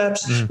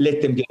bootstraps,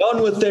 let them get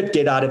on with it,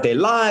 get out of their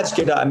lives,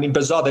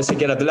 bizarre, they say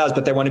get out of their lives,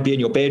 but they want to be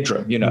in your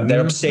bedroom. They're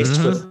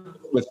obsessed with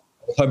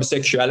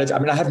homosexuality. I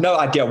mean, I have no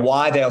idea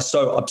why they are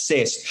so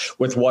obsessed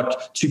with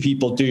what two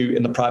people do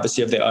in the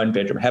privacy of their own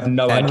bedroom. I have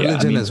no idea.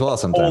 Religion as well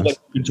sometimes.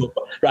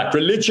 Right.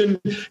 Religion,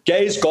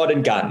 gays, God,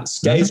 and guns.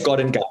 Gays, God,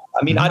 and guns.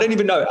 I mean, I don't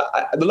even know.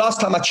 The last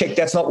time I checked,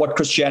 that's not what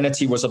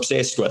Christianity was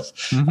obsessed with.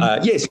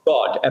 Yes,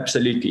 God,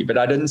 absolutely. But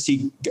I didn't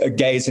see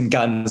gays and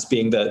guns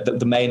being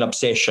the main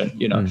obsession,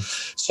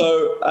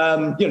 So,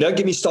 don't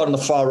get me started on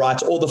the far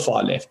right or the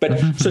far left. But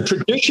so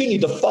traditionally,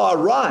 the far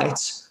right,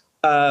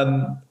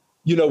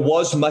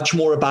 was much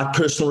more about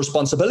personal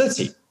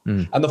responsibility.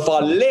 And the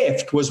far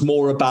left was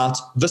more about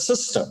the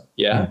system.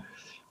 Yeah.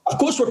 Of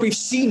course, what we've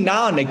seen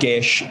now,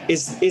 Nagesh,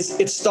 is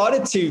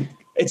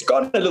it's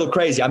gotten a little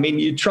crazy. I mean,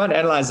 you try and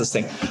analyze this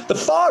thing. The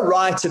far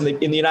right in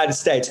the United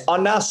States are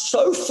now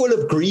so full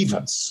of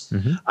grievance.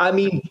 I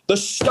mean, the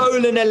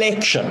stolen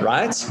election,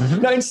 right?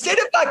 Now, instead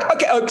of like,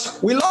 okay,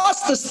 Oaks, we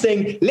lost this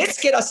thing.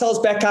 Let's get ourselves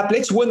back up.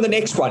 Let's win the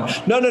next one.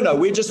 No.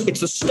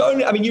 It's the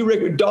stolen. I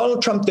mean,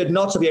 Donald Trump did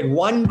not. So we had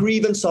one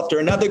grievance after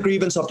another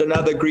grievance after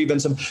another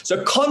grievance.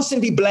 So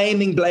constantly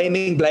blaming.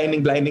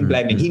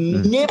 He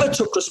never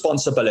took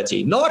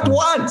responsibility. Not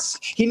once.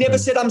 He never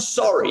said, I'm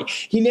sorry.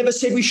 He never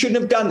said we shouldn't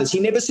have done this.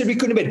 He never said we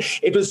couldn't have been.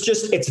 It was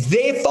just, it's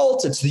their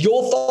fault. It's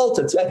your fault.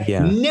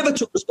 Never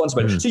took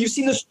responsibility. So you've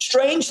seen this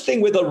strange thing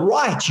where the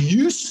right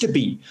used to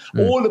be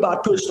all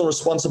about personal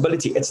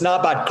responsibility. It's now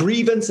about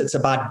grievance. It's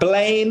about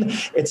blame.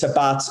 It's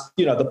about,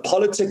 the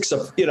politics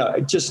of,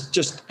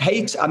 just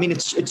hate. I mean,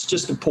 it's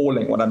just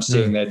appalling what I'm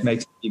seeing there. It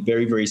makes me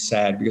very, very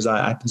sad because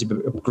I happen to be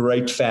a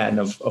great fan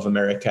of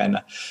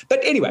America. But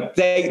anyway,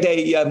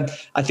 they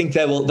I think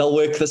they'll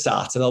work this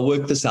out. So I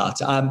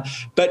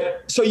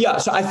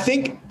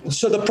think,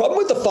 the problem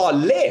with the far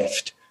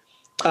left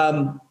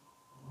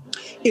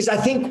is, I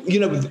think,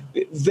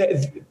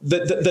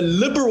 the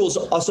liberals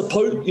are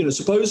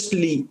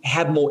supposedly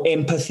have more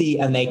empathy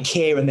and they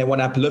care and they want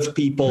to uplift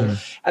people,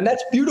 and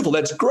that's beautiful,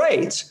 that's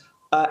great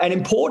and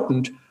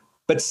important.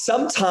 But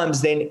sometimes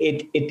then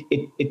it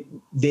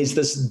there's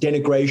this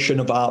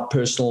denigration of our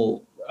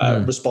personal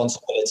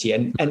responsibility,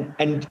 and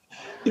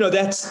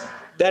that's.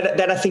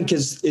 That I think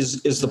is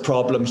the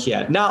problem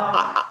here.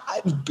 Now,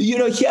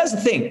 here's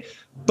the thing.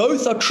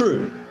 Both are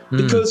true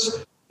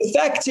because the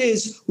fact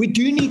is we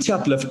do need to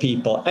uplift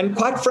people. And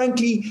quite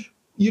frankly,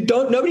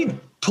 nobody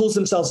pulls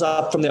themselves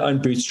up from their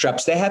own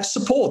bootstraps. They have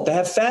support, they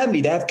have family,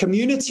 they have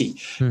community,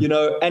 and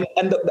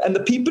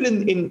the people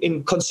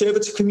in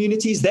conservative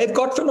communities, they've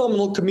got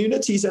phenomenal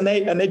communities and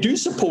they do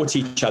support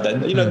each other.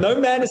 No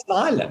man is an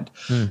island.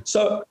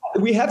 So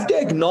we have to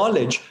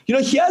acknowledge,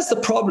 here's the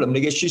problem. I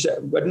guess I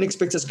didn't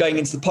expect us going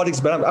into the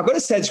politics, but I've got to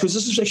say this because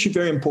this is actually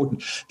very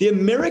important. The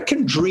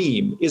American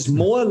dream is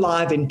more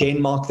alive in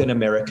Denmark than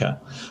America.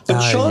 The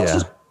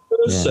chances of a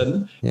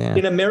person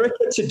in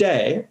America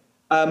today,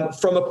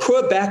 from a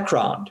poor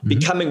background,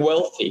 becoming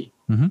wealthy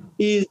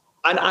is,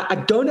 and I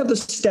don't have the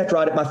stat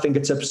right at my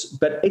fingertips,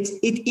 but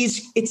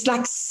it's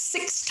like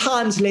 6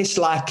 times less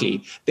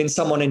likely than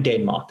someone in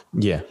Denmark.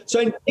 Yeah.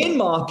 So in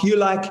Denmark,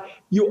 you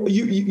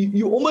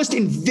almost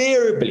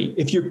invariably,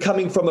 if you're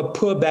coming from a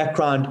poor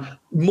background,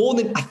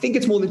 I think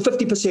it's more than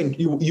 50%,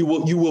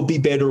 you will be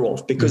better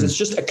off because it's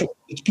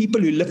people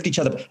who lift each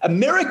other up.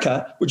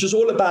 America, which is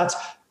all about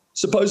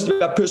supposedly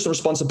about personal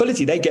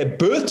responsibility, they gave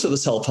birth to the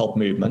self-help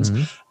movement.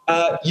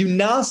 You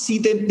now see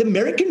the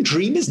American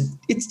dream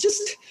it's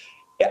just,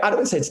 I don't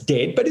want to say it's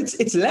dead, but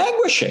it's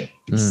languishing.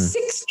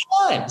 6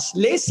 times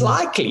less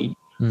likely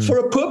for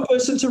a poor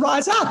person to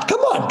rise up.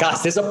 Come on,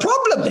 guys, there's a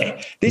problem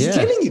there. There's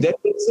telling you that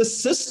it's a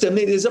system,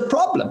 it is a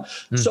problem.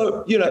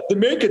 So, the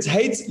Americans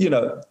hate,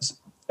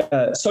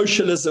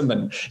 socialism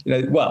and,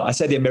 well, I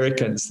say the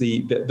Americans,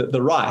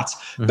 the right.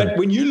 But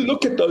when you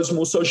look at those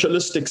more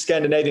socialistic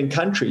Scandinavian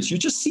countries, you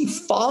just see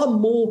far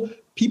more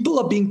people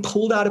are being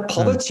pulled out of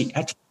poverty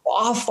at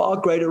far, far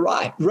greater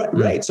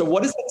rate. So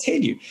what does that tell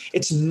you?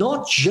 It's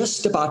not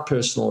just about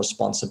personal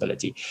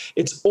responsibility.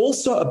 It's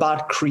also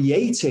about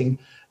creating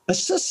a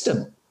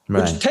system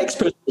which takes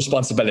personal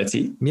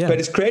responsibility, but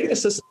it's creating a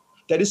system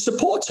that is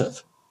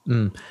supportive.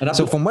 And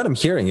so from what I'm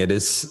hearing, it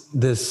is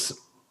this,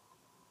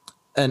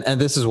 and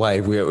this is why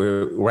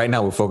we're right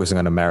now we're focusing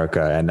on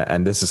America,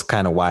 and this is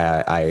kind of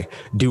why I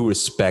do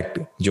respect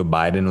Joe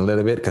Biden a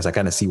little bit, because I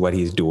kind of see what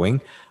he's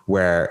doing,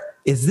 where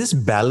is this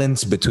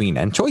balance between,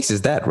 and choice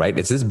is that, right?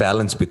 It's this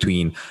balance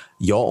between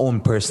your own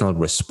personal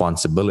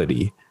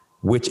responsibility,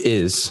 which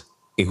is,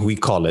 if we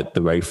call it the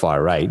very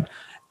far right,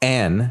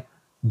 and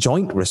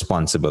joint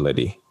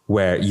responsibility,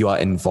 where you are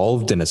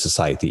involved in a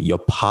society, you're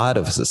part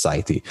of a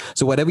society.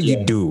 So whatever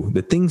you do,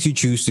 the things you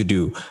choose to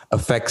do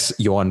affects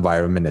your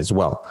environment as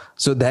well.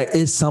 So there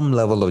is some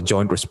level of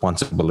joint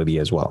responsibility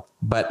as well.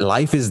 But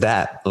life is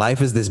that.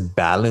 Life is this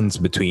balance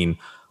between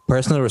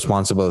personal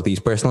responsibilities,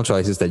 personal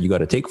choices that you got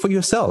to take for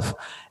yourself,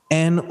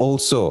 and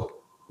also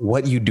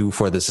what you do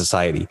for the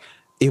society.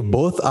 If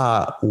both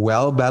are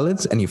well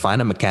balanced and you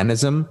find a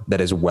mechanism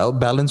that is well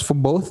balanced for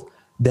both,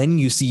 then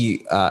you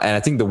see, and I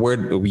think the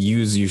word we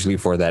use usually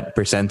for that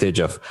percentage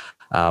of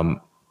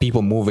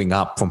people moving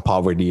up from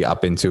poverty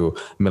up into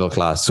middle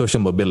class,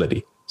 social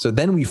mobility. So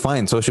then we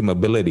find social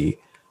mobility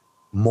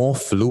more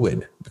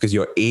fluid, because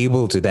you're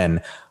able to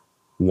then,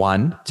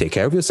 one, take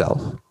care of yourself,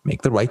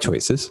 make the right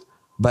choices,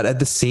 but at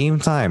the same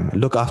time,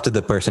 look after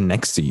the person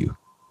next to you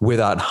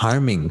without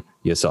harming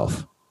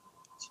yourself.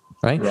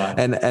 Right.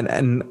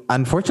 And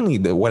unfortunately,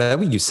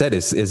 whatever you said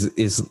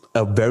is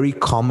a very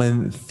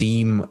common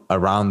theme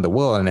around the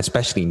world, and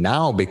especially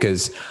now,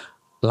 because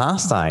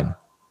last time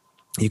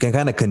you can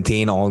kind of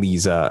contain all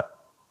these.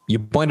 You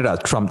pointed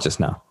out Trump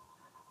just now.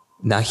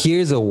 Now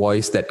here's a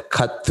voice that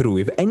cut through.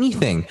 If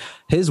anything,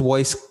 his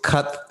voice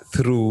cut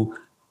through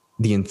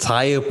the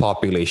entire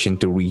population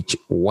to reach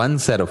one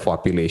set of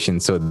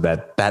population so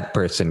that that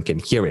person can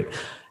hear it.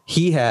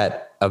 He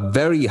had a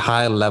very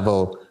high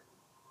level,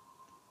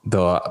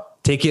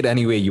 take it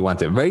any way you want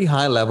it, very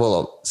high level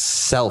of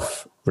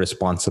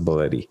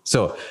self-responsibility.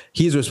 So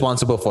he's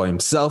responsible for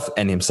himself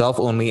and himself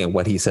only, and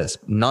what he says,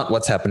 not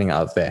what's happening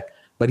out there.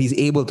 But he's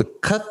able to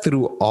cut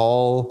through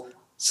all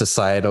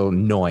societal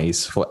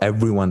noise for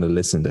everyone to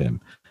listen to him.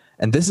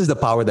 And this is the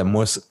power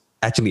that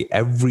actually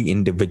every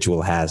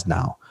individual has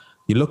now.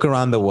 You look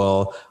around the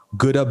world,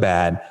 good or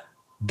bad,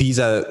 these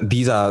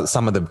are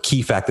some of the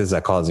key factors that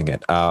are causing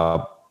it.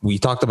 We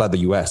talked about the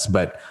US,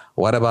 but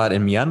what about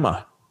in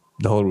Myanmar?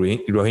 The whole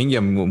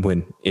Rohingya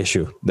movement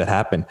issue that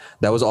happened,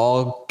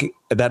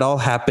 that all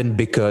happened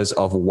because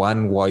of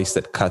one voice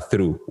that cut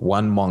through,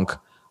 one monk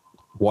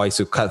voice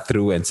who cut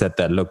through and said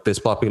that, look, this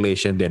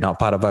population, they're not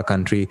part of our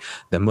country,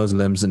 they're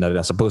Muslims and they're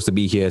not supposed to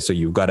be here, so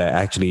you've got to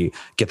actually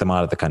get them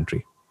out of the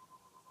country.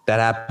 That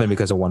happened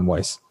because of one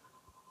voice.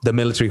 The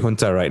military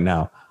junta right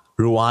now,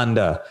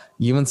 Rwanda,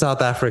 even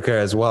South Africa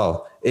as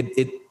well.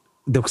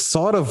 The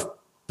sort of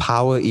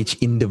power each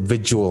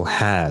individual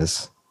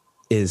has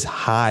is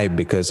high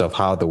because of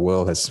how the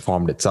world has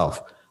formed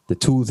itself, the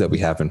tools that we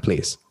have in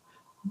place.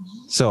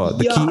 So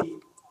the key...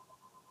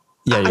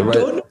 Yeah, you're right.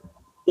 I don't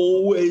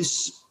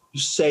always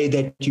say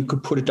that you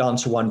could put it down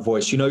to one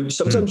voice.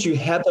 Sometimes you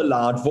have a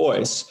loud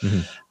voice,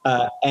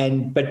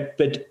 and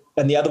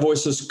the other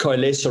voices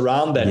coalesce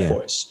around that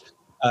voice.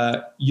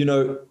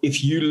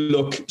 If you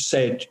look,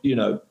 say,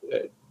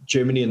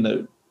 Germany in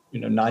the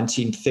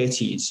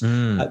 1930s,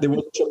 there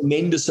was a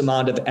tremendous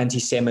amount of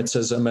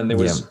anti-Semitism, and there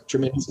was a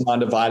tremendous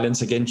amount of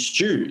violence against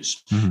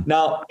Jews.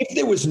 Now, if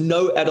there was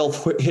no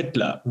Adolf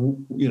Hitler,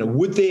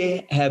 would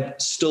there have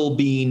still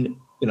been,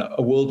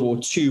 a World War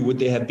II? Would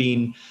there have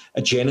been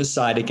a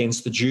genocide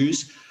against the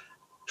Jews?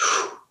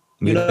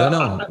 We don't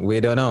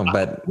know,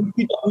 but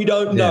we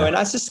don't know.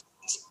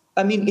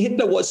 And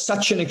Hitler was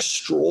such an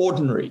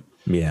extraordinary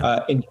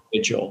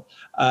individual.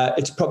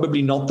 It's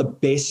probably not the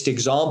best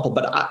example,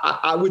 but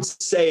I would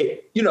say,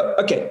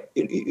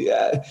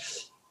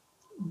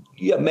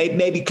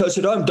 maybe close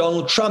at home,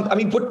 Donald Trump.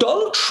 What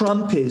Donald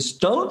Trump is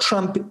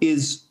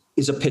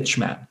a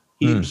pitchman.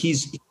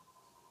 He's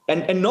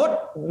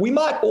not. We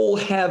might all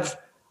have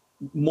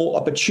more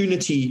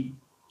opportunity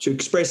to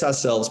express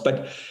ourselves,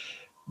 but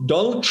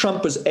Donald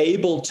Trump was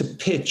able to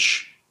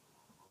pitch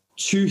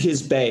to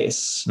his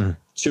base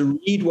to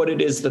read what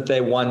it is that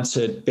they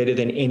wanted better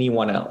than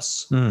anyone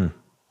else. And,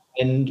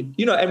 and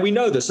we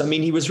know this.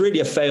 He was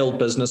really a failed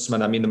businessman.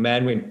 The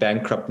man went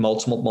bankrupt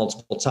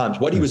multiple times.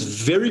 What he was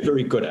very,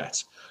 very good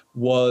at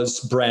was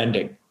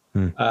branding,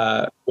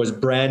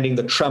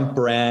 the Trump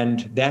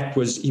brand.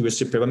 He was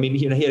superb.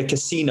 He had a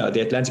casino,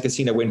 the Atlantic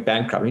Casino went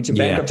bankrupt. He went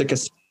bankrupt a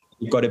casino.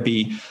 You've got to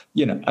be,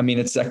 I mean,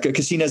 it's like a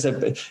casino's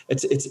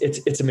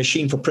it's a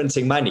machine for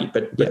printing money,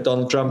 but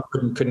Donald Trump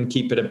couldn't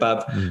keep it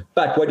above.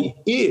 But what he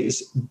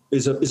is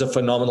a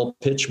phenomenal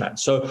pitchman.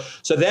 So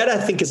that I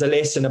think is a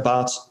lesson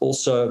about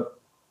also.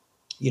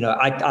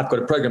 I've got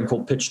a program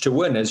called Pitch to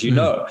Win, as you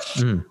know.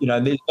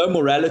 There's no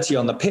morality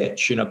on the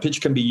pitch.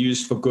 Pitch can be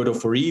used for good or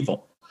for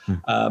evil.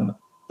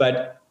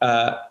 But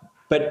I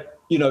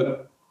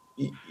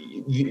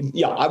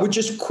would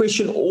just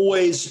question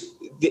always.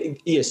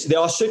 Yes, there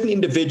are certain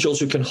individuals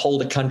who can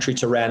hold a country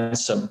to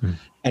ransom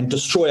and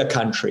destroy a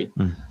country.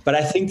 But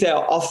I think there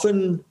are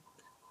often,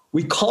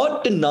 we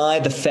can't deny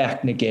the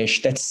fact,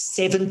 Nagesh, that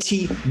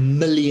 70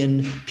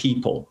 million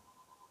people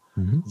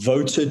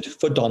voted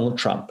for Donald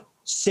Trump.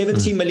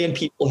 70 million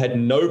people had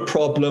no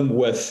problem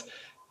with,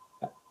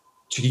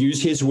 to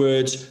use his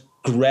words,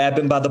 grab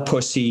him by the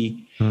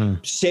pussy.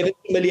 70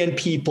 million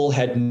people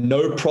had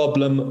no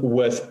problem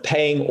with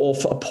paying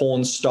off a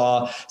porn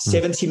star.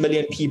 70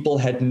 million people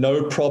had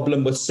no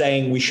problem with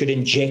saying we should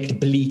inject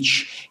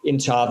bleach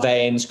into our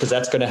veins because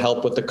that's going to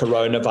help with the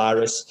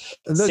coronavirus.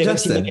 No,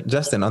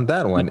 Justin, on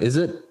that one, is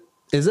it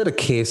a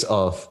case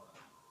of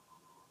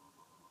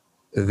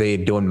they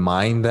don't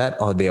mind that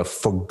or they have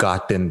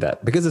forgotten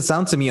that? Because it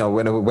sounds to me, or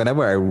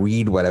whenever I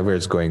read whatever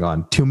is going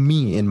on, to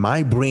me, in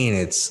my brain,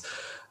 it's,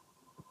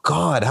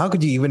 God, how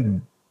could you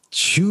even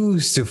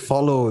choose to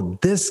follow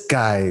this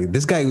guy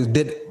who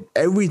did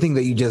everything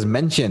that you just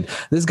mentioned?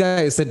 This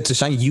guy is said to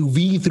shine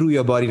UV through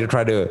your body to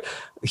try to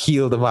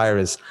heal the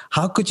virus.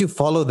 How could you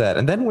follow that?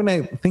 And then when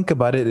I think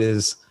about it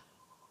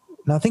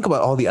now think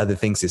about all the other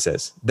things he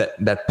says,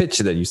 that pitch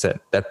that you said,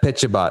 that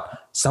pitch about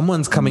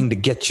someone's coming to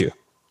get you.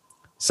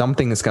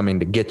 Something is coming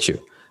to get you.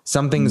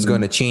 Something is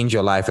going to change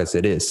your life as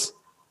it is.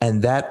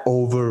 And that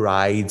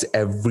overrides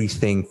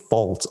everything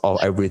false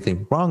or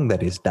everything wrong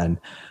that is done.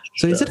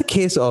 So is it a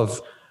case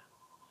of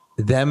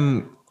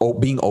them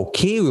being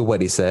okay with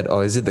what he said,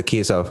 or is it the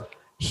case of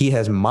he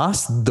has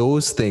masked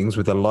those things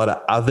with a lot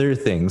of other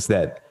things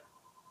that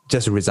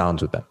just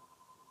resounds with them?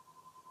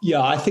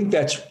 Yeah, I think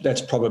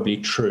that's probably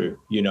true.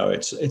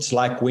 It's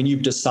like when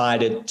you've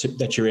decided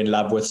that you're in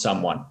love with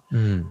someone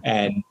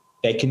and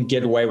they can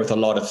get away with a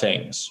lot of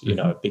things,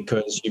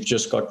 because you've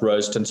just got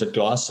rose-tinted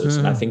glasses.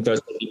 And I think those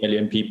 80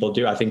 million people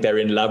do. I think they're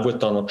in love with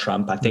Donald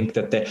Trump. I think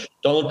that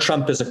Donald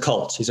Trump is a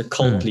cult. He's a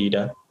cult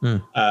leader.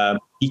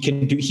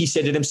 He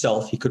said it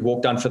himself. He could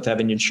walk down Fifth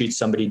Avenue and shoot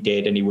somebody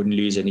dead and he wouldn't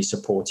lose any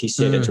support. He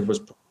said it was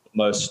the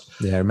most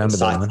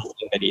insightful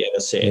thing that he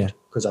ever said,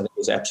 because I think it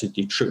was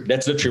absolutely true.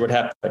 That's literally what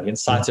happened. He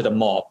incited a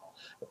mob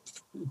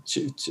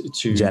to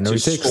January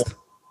 6th.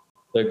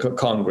 The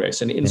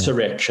Congress, an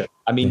insurrection.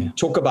 I mean,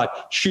 talk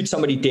about shoot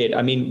somebody dead.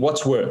 I mean,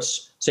 what's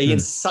worse? So he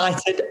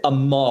incited a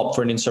mob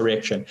for an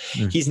insurrection.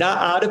 He's now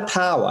out of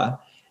power.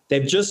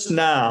 They've just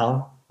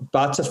now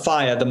about to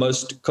fire the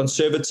most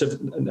conservative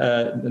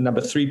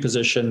number 3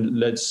 position,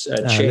 Liz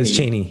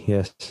Cheney,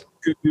 yes.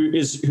 Who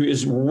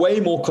is way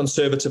more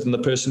conservative than the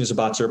person who's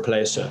about to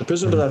replace her. The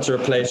person who's about to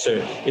replace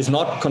her is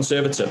not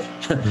conservative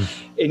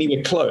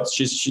anywhere close.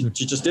 She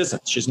just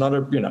isn't. She's not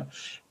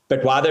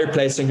But why they're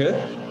replacing her?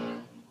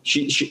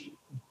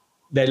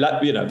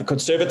 The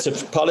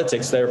conservative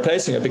politics, they're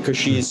replacing her because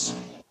she's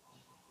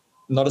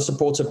not a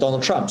supporter of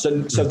Donald Trump.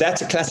 So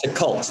that's a classic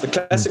cult. The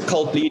classic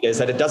cult leader is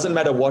that it doesn't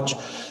matter what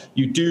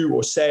you do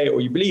or say or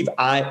you believe,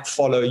 I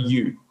follow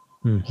you.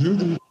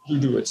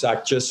 It's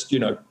like just,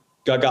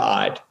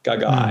 gaga-eyed.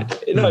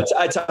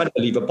 It's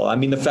unbelievable. I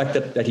mean, the fact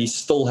that he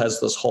still has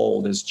this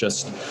hold is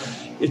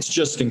it's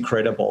just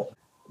incredible.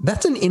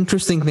 That's an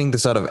interesting thing to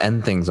sort of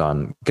end things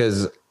on,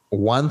 because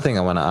one thing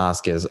I want to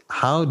ask is,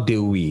 how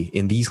do we,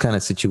 in these kind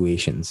of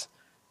situations,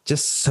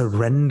 just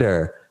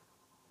surrender?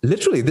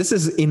 Literally, this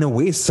is in a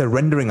way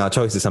surrendering our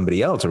choice to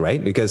somebody else,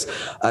 right? Because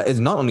it's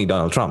not only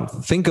Donald Trump.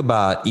 Think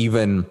about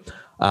even,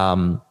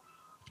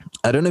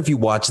 I don't know if you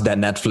watched that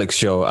Netflix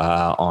show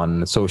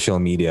on social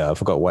media. I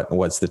forgot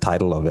what's the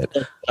title of it.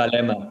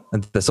 Dilemma.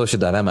 The Social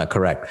Dilemma,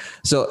 correct.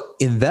 So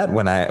in that,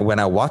 when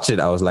I watched it,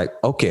 I was like,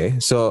 okay,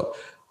 so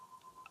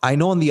I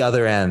know on the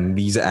other end,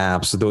 these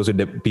apps, those are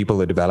the people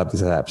who develop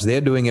these apps, they're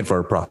doing it for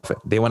a profit.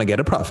 They want to get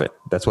a profit.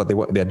 That's what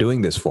they're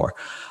doing this for.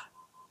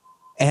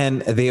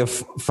 And they have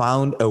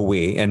found a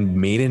way and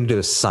made into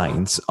a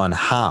science on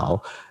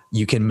how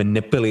you can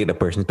manipulate a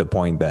person to the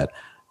point that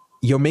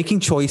you're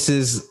making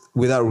choices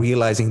without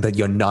realizing that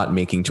you're not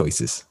making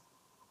choices,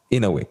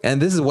 in a way.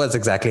 And this is what's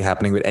exactly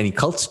happening with any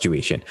cult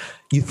situation.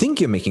 You think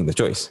you're making the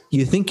choice.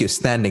 You think you're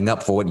standing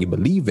up for what you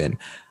believe in,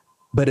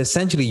 but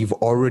essentially you've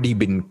already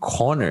been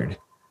cornered.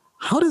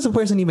 How does a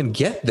person even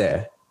get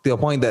there to a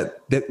point that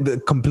they're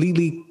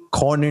completely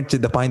cornered to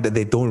the point that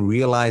they don't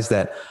realize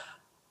that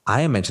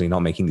I am actually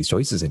not making these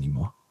choices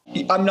anymore?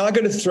 I'm now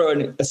going to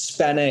throw a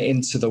spanner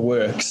into the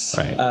works.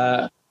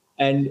 Right.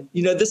 And,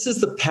 this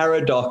is the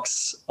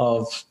paradox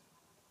of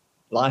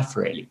life,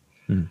 really.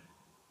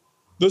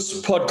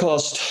 This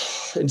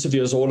podcast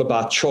interview is all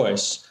about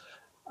choice.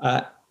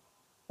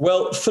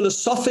 Well,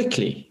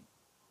 philosophically,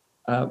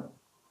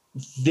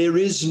 there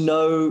is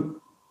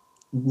no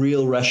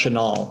real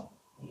rationale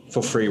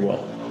for free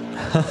will.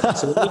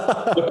 So when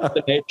you look at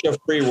the nature of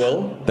free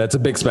will, that's a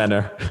big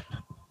spanner.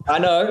 I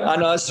know, I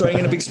was throwing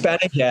in a big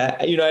spanner here,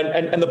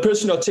 and the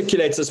person who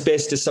articulates this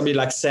best is somebody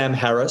like Sam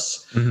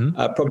Harris,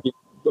 probably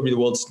the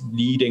world's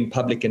leading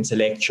public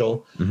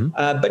intellectual.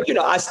 But,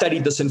 I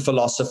studied this in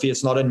philosophy.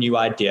 It's not a new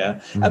idea.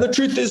 And the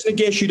truth is,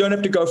 Nagesh, you don't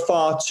have to go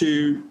far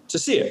to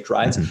see it,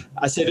 right?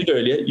 I said it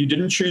earlier. You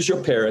didn't choose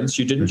your parents.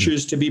 You didn't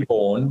choose to be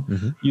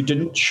born. You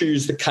didn't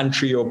choose the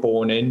country you're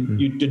born in.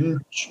 You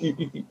didn't.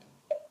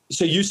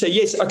 So you say,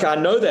 yes, okay, I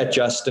know that,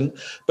 Justin.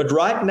 But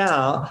right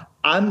now,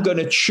 I'm going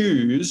to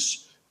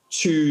choose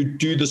to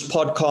do this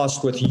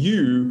podcast with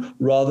you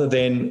rather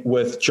than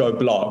with Joe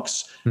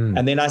Blogs.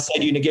 And then I say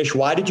to you, Nagesh,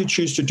 why did you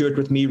choose to do it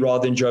with me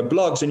rather than Joe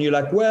Blogs? And you're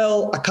like,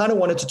 well, I kind of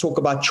wanted to talk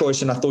about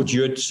choice. And I thought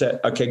you'd say,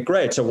 okay,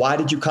 great. So why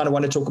did you kind of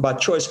want to talk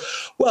about choice?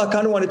 Well, I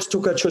kind of wanted to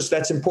talk about choice.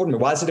 That's important.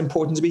 Why is it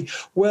important to me?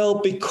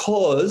 Well,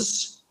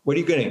 because, what are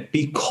you going to?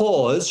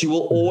 Because you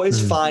will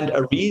always find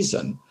a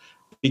reason.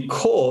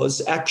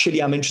 Because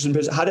actually I'm interested in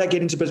prison. How did I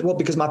get into prison? Well,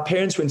 because my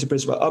parents went to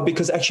prison. Oh,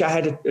 because actually I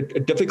had a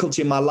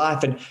difficulty in my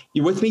life. And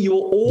you with me? You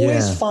will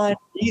always find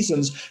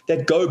reasons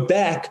that go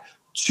back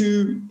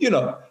to,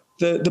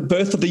 the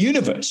birth of the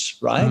universe,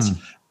 right?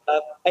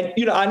 And,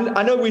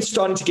 I know we're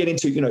starting to get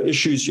into,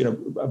 issues,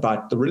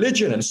 about the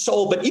religion and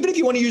soul. But even if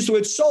you want to use the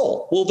word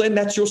soul, well, then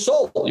that's your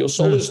soul. Your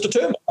soul is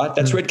determined, right?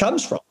 That's where it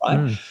comes from,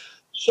 right?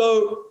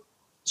 So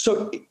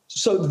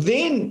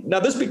then, now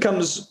this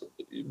becomes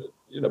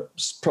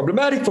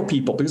problematic for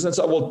people because it's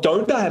like, well,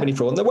 don't I have any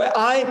free will? And the way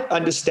I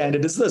understand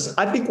it is this.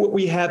 I think what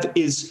we have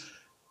is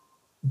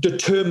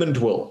determined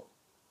will.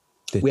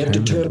 We have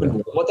determined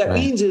will. What that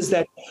means is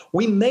that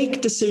we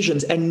make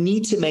decisions and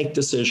need to make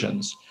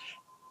decisions.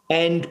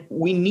 And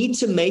we need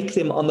to make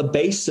them on the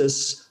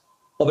basis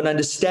of an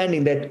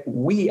understanding that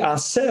we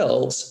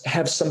ourselves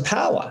have some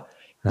power.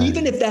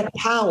 Even if that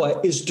power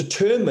is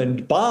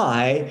determined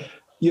by,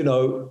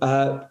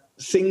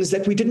 things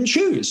that we didn't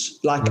choose,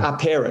 like our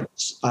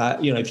parents,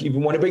 if you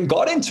even want to bring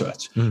God into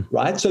it,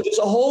 right? So there's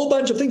a whole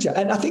bunch of things here.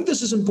 And I think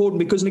this is important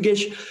because,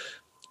 Nagesh,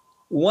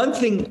 one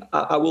thing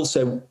I will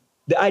say,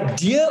 the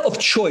idea of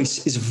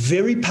choice is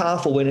very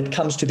powerful when it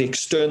comes to the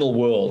external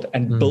world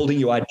and building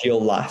your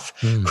ideal life,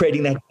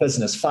 creating that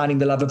business, finding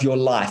the love of your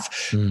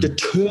life,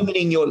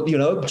 determining your,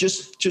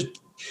 just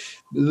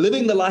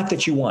living the life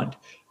that you want.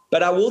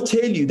 But I will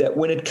tell you that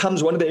when it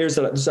comes, one of the areas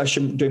that I'm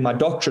actually doing my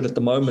doctorate at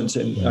the moment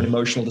on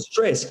emotional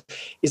distress,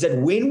 is that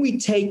when we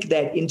take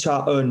that into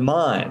our own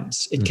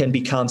minds, it can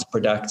be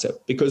counterproductive.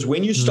 Because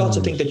when you start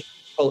to think that you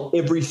control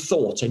every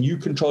thought and you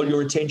control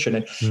your attention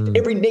and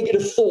every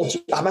negative thought,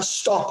 I must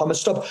stop,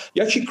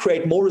 you actually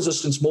create more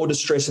resistance, more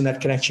distress, and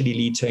that can actually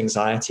lead to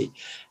anxiety.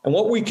 And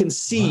what we can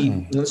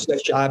see,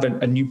 I have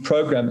a new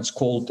program, it's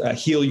called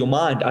Heal Your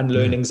Mind,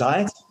 Unlearn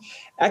Anxiety.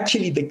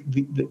 Actually,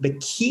 the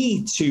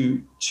key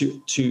to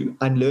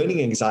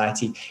unlearning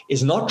anxiety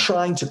is not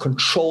trying to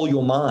control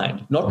your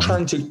mind, not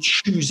trying to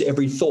choose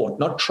every thought,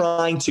 not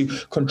trying to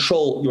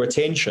control your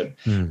attention.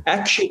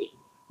 Actually,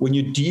 when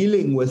you're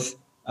dealing with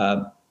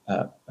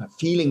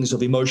feelings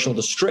of emotional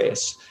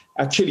distress,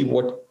 actually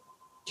what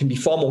can be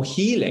far more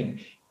healing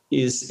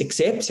is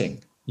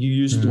accepting. You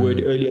used the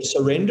word earlier,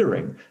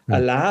 surrendering,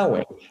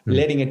 allowing,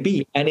 letting it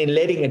be. And in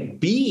letting it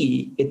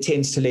be, it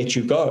tends to let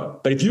you go.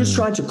 But if you're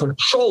trying to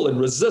control and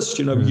resist,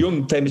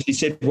 Jung famously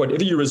said,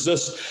 whatever you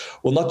resist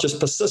will not just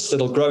persist,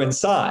 it'll grow in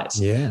size.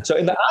 So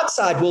in the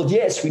outside world,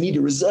 yes, we need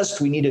to resist.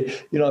 We need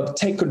to,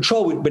 take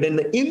control. But in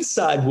the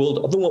inside world,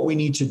 often what we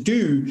need to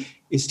do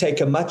is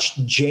take a much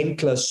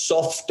gentler,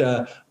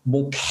 softer,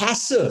 more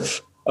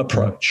passive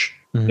approach.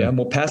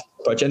 More passive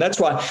approach. And that's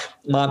why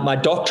my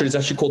doctorate is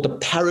actually called the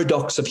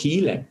paradox of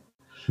healing,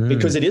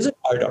 because it is a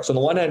paradox. On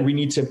the one hand, we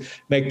need to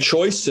make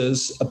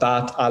choices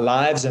about our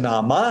lives and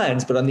our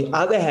minds, but on the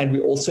other hand, we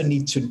also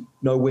need to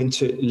know when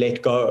to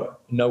let go,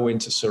 know when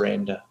to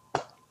surrender.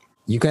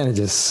 You kind of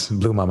just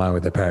blew my mind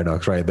with the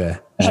paradox right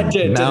there. I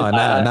did.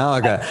 Now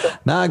I got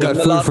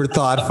food for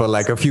thought for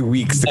like a few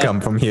weeks to come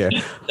from here.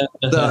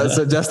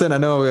 So Justin, I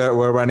know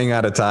we're running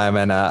out of time,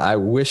 and I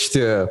wish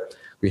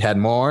we had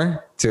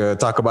more to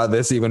talk about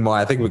this even more.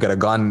 I think we could have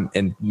gone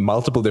in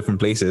multiple different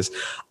places.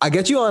 I'll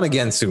get you on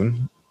again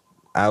soon.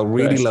 I'll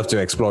really love to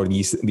explore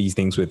these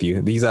things with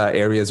you. These are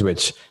areas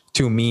which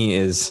to me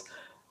is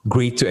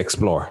great to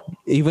explore.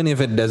 Even if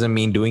it doesn't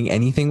mean doing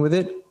anything with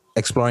it,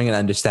 exploring and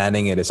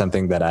understanding it is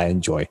something that I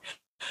enjoy.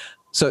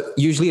 So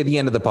usually at the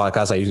end of the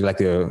podcast, I usually like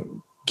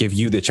to give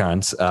you the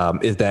chance.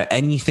 Is there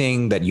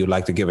anything that you'd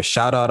like to give a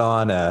shout out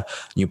on, a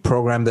new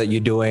program that you're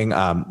doing,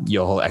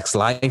 your whole X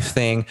Life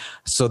thing,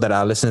 so that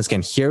our listeners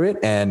can hear it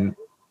and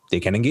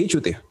they can engage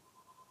with you?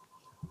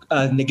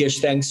 Nagesh,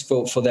 thanks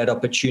for that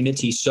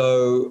opportunity.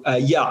 So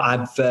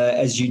I've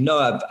as you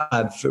know,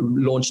 I've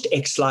launched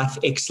X Life.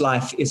 X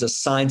Life is a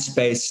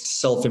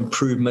science-based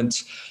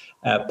self-improvement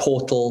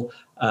portal.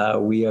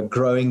 We are a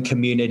growing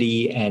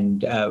community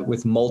and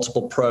with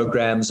multiple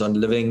programs on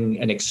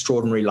living an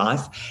extraordinary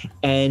life.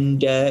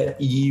 And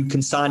you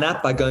can sign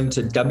up by going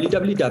to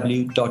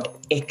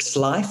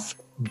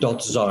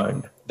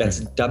www.xlife.zone.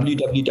 That's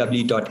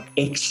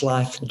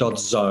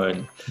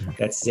www.xlife.zone.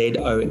 That's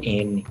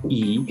ZONE.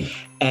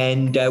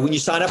 And when you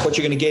sign up, what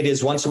you're going to get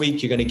is once a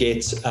week, you're going to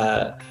get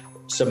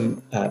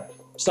some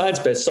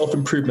science-based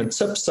self-improvement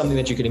tips, something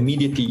that you can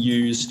immediately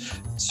use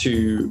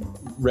to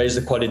raise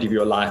the quality of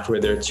your life,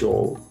 whether it's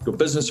your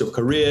business, your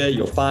career,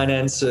 your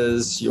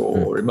finances,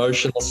 your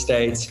emotional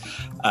state,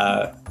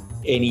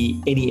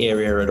 any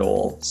area at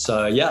all.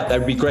 So yeah,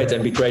 that'd be great.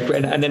 That'd be great.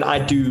 And then I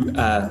do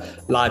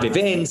live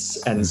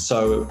events, and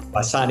so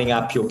by signing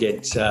up, you'll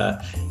get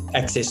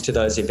access to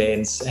those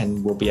events,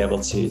 and we'll be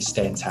able to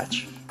stay in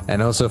touch.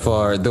 And also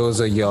for those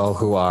of y'all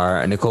who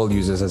are Nicole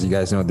users, as you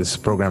guys know, this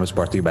program is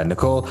brought to you by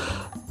Nicole.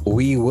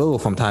 We will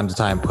from time to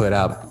time put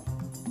up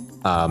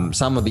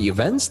some of the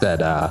events that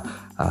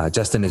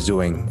Justin is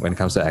doing when it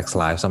comes to X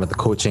Live, some of the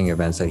coaching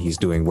events that he's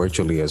doing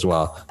virtually as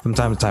well. From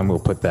time to time, we'll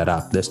put that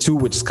up. There's 2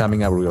 which is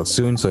coming up real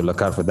soon, so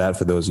look out for that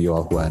for those of you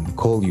all who are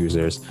Nicole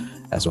users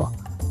as well.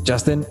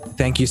 Justin,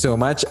 thank you so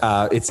much.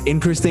 It's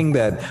interesting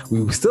that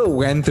we still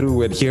went through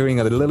with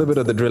hearing a little bit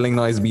of the drilling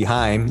noise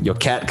behind, your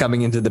cat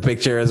coming into the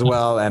picture as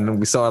well, and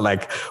we saw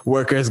like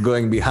workers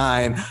going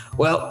behind.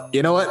 Well,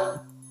 you know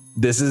what?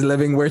 This is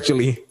living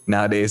virtually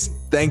nowadays.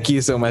 Thank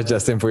you so much,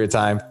 Justin, for your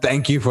time.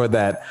 Thank you for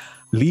that,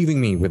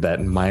 leaving me with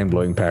that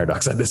mind-blowing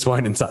paradox at this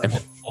point in time.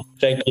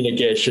 Thank you,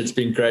 Nagesh. It's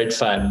been great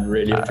fun.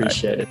 Really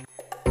appreciate it.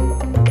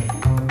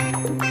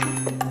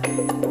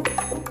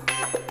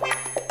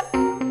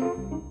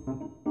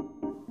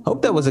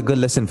 Hope that was a good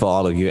listen for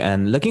all of you,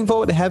 and looking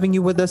forward to having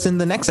you with us in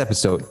the next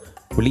episode,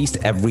 released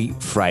every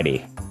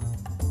Friday.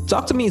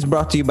 Talk to Me is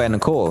brought to you by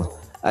Nicole.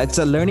 It's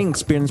a learning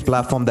experience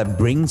platform that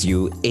brings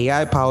you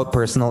AI-powered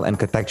personal and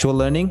contextual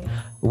learning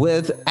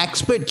with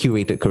expert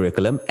curated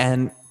curriculum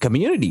and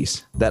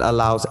communities that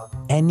allows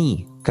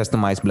any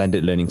customized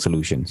blended learning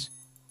solutions,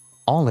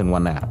 all in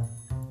one app.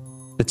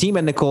 The team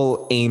at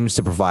Nicole aims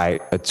to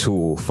provide a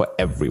tool for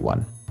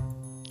everyone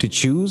to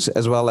choose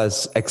as well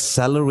as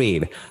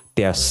accelerate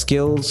their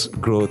skills,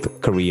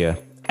 growth, career,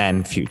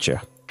 and future.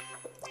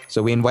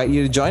 So we invite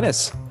you to join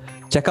us.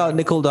 Check out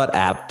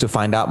nicole.app to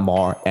find out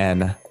more,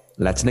 and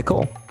let's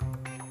Nicole.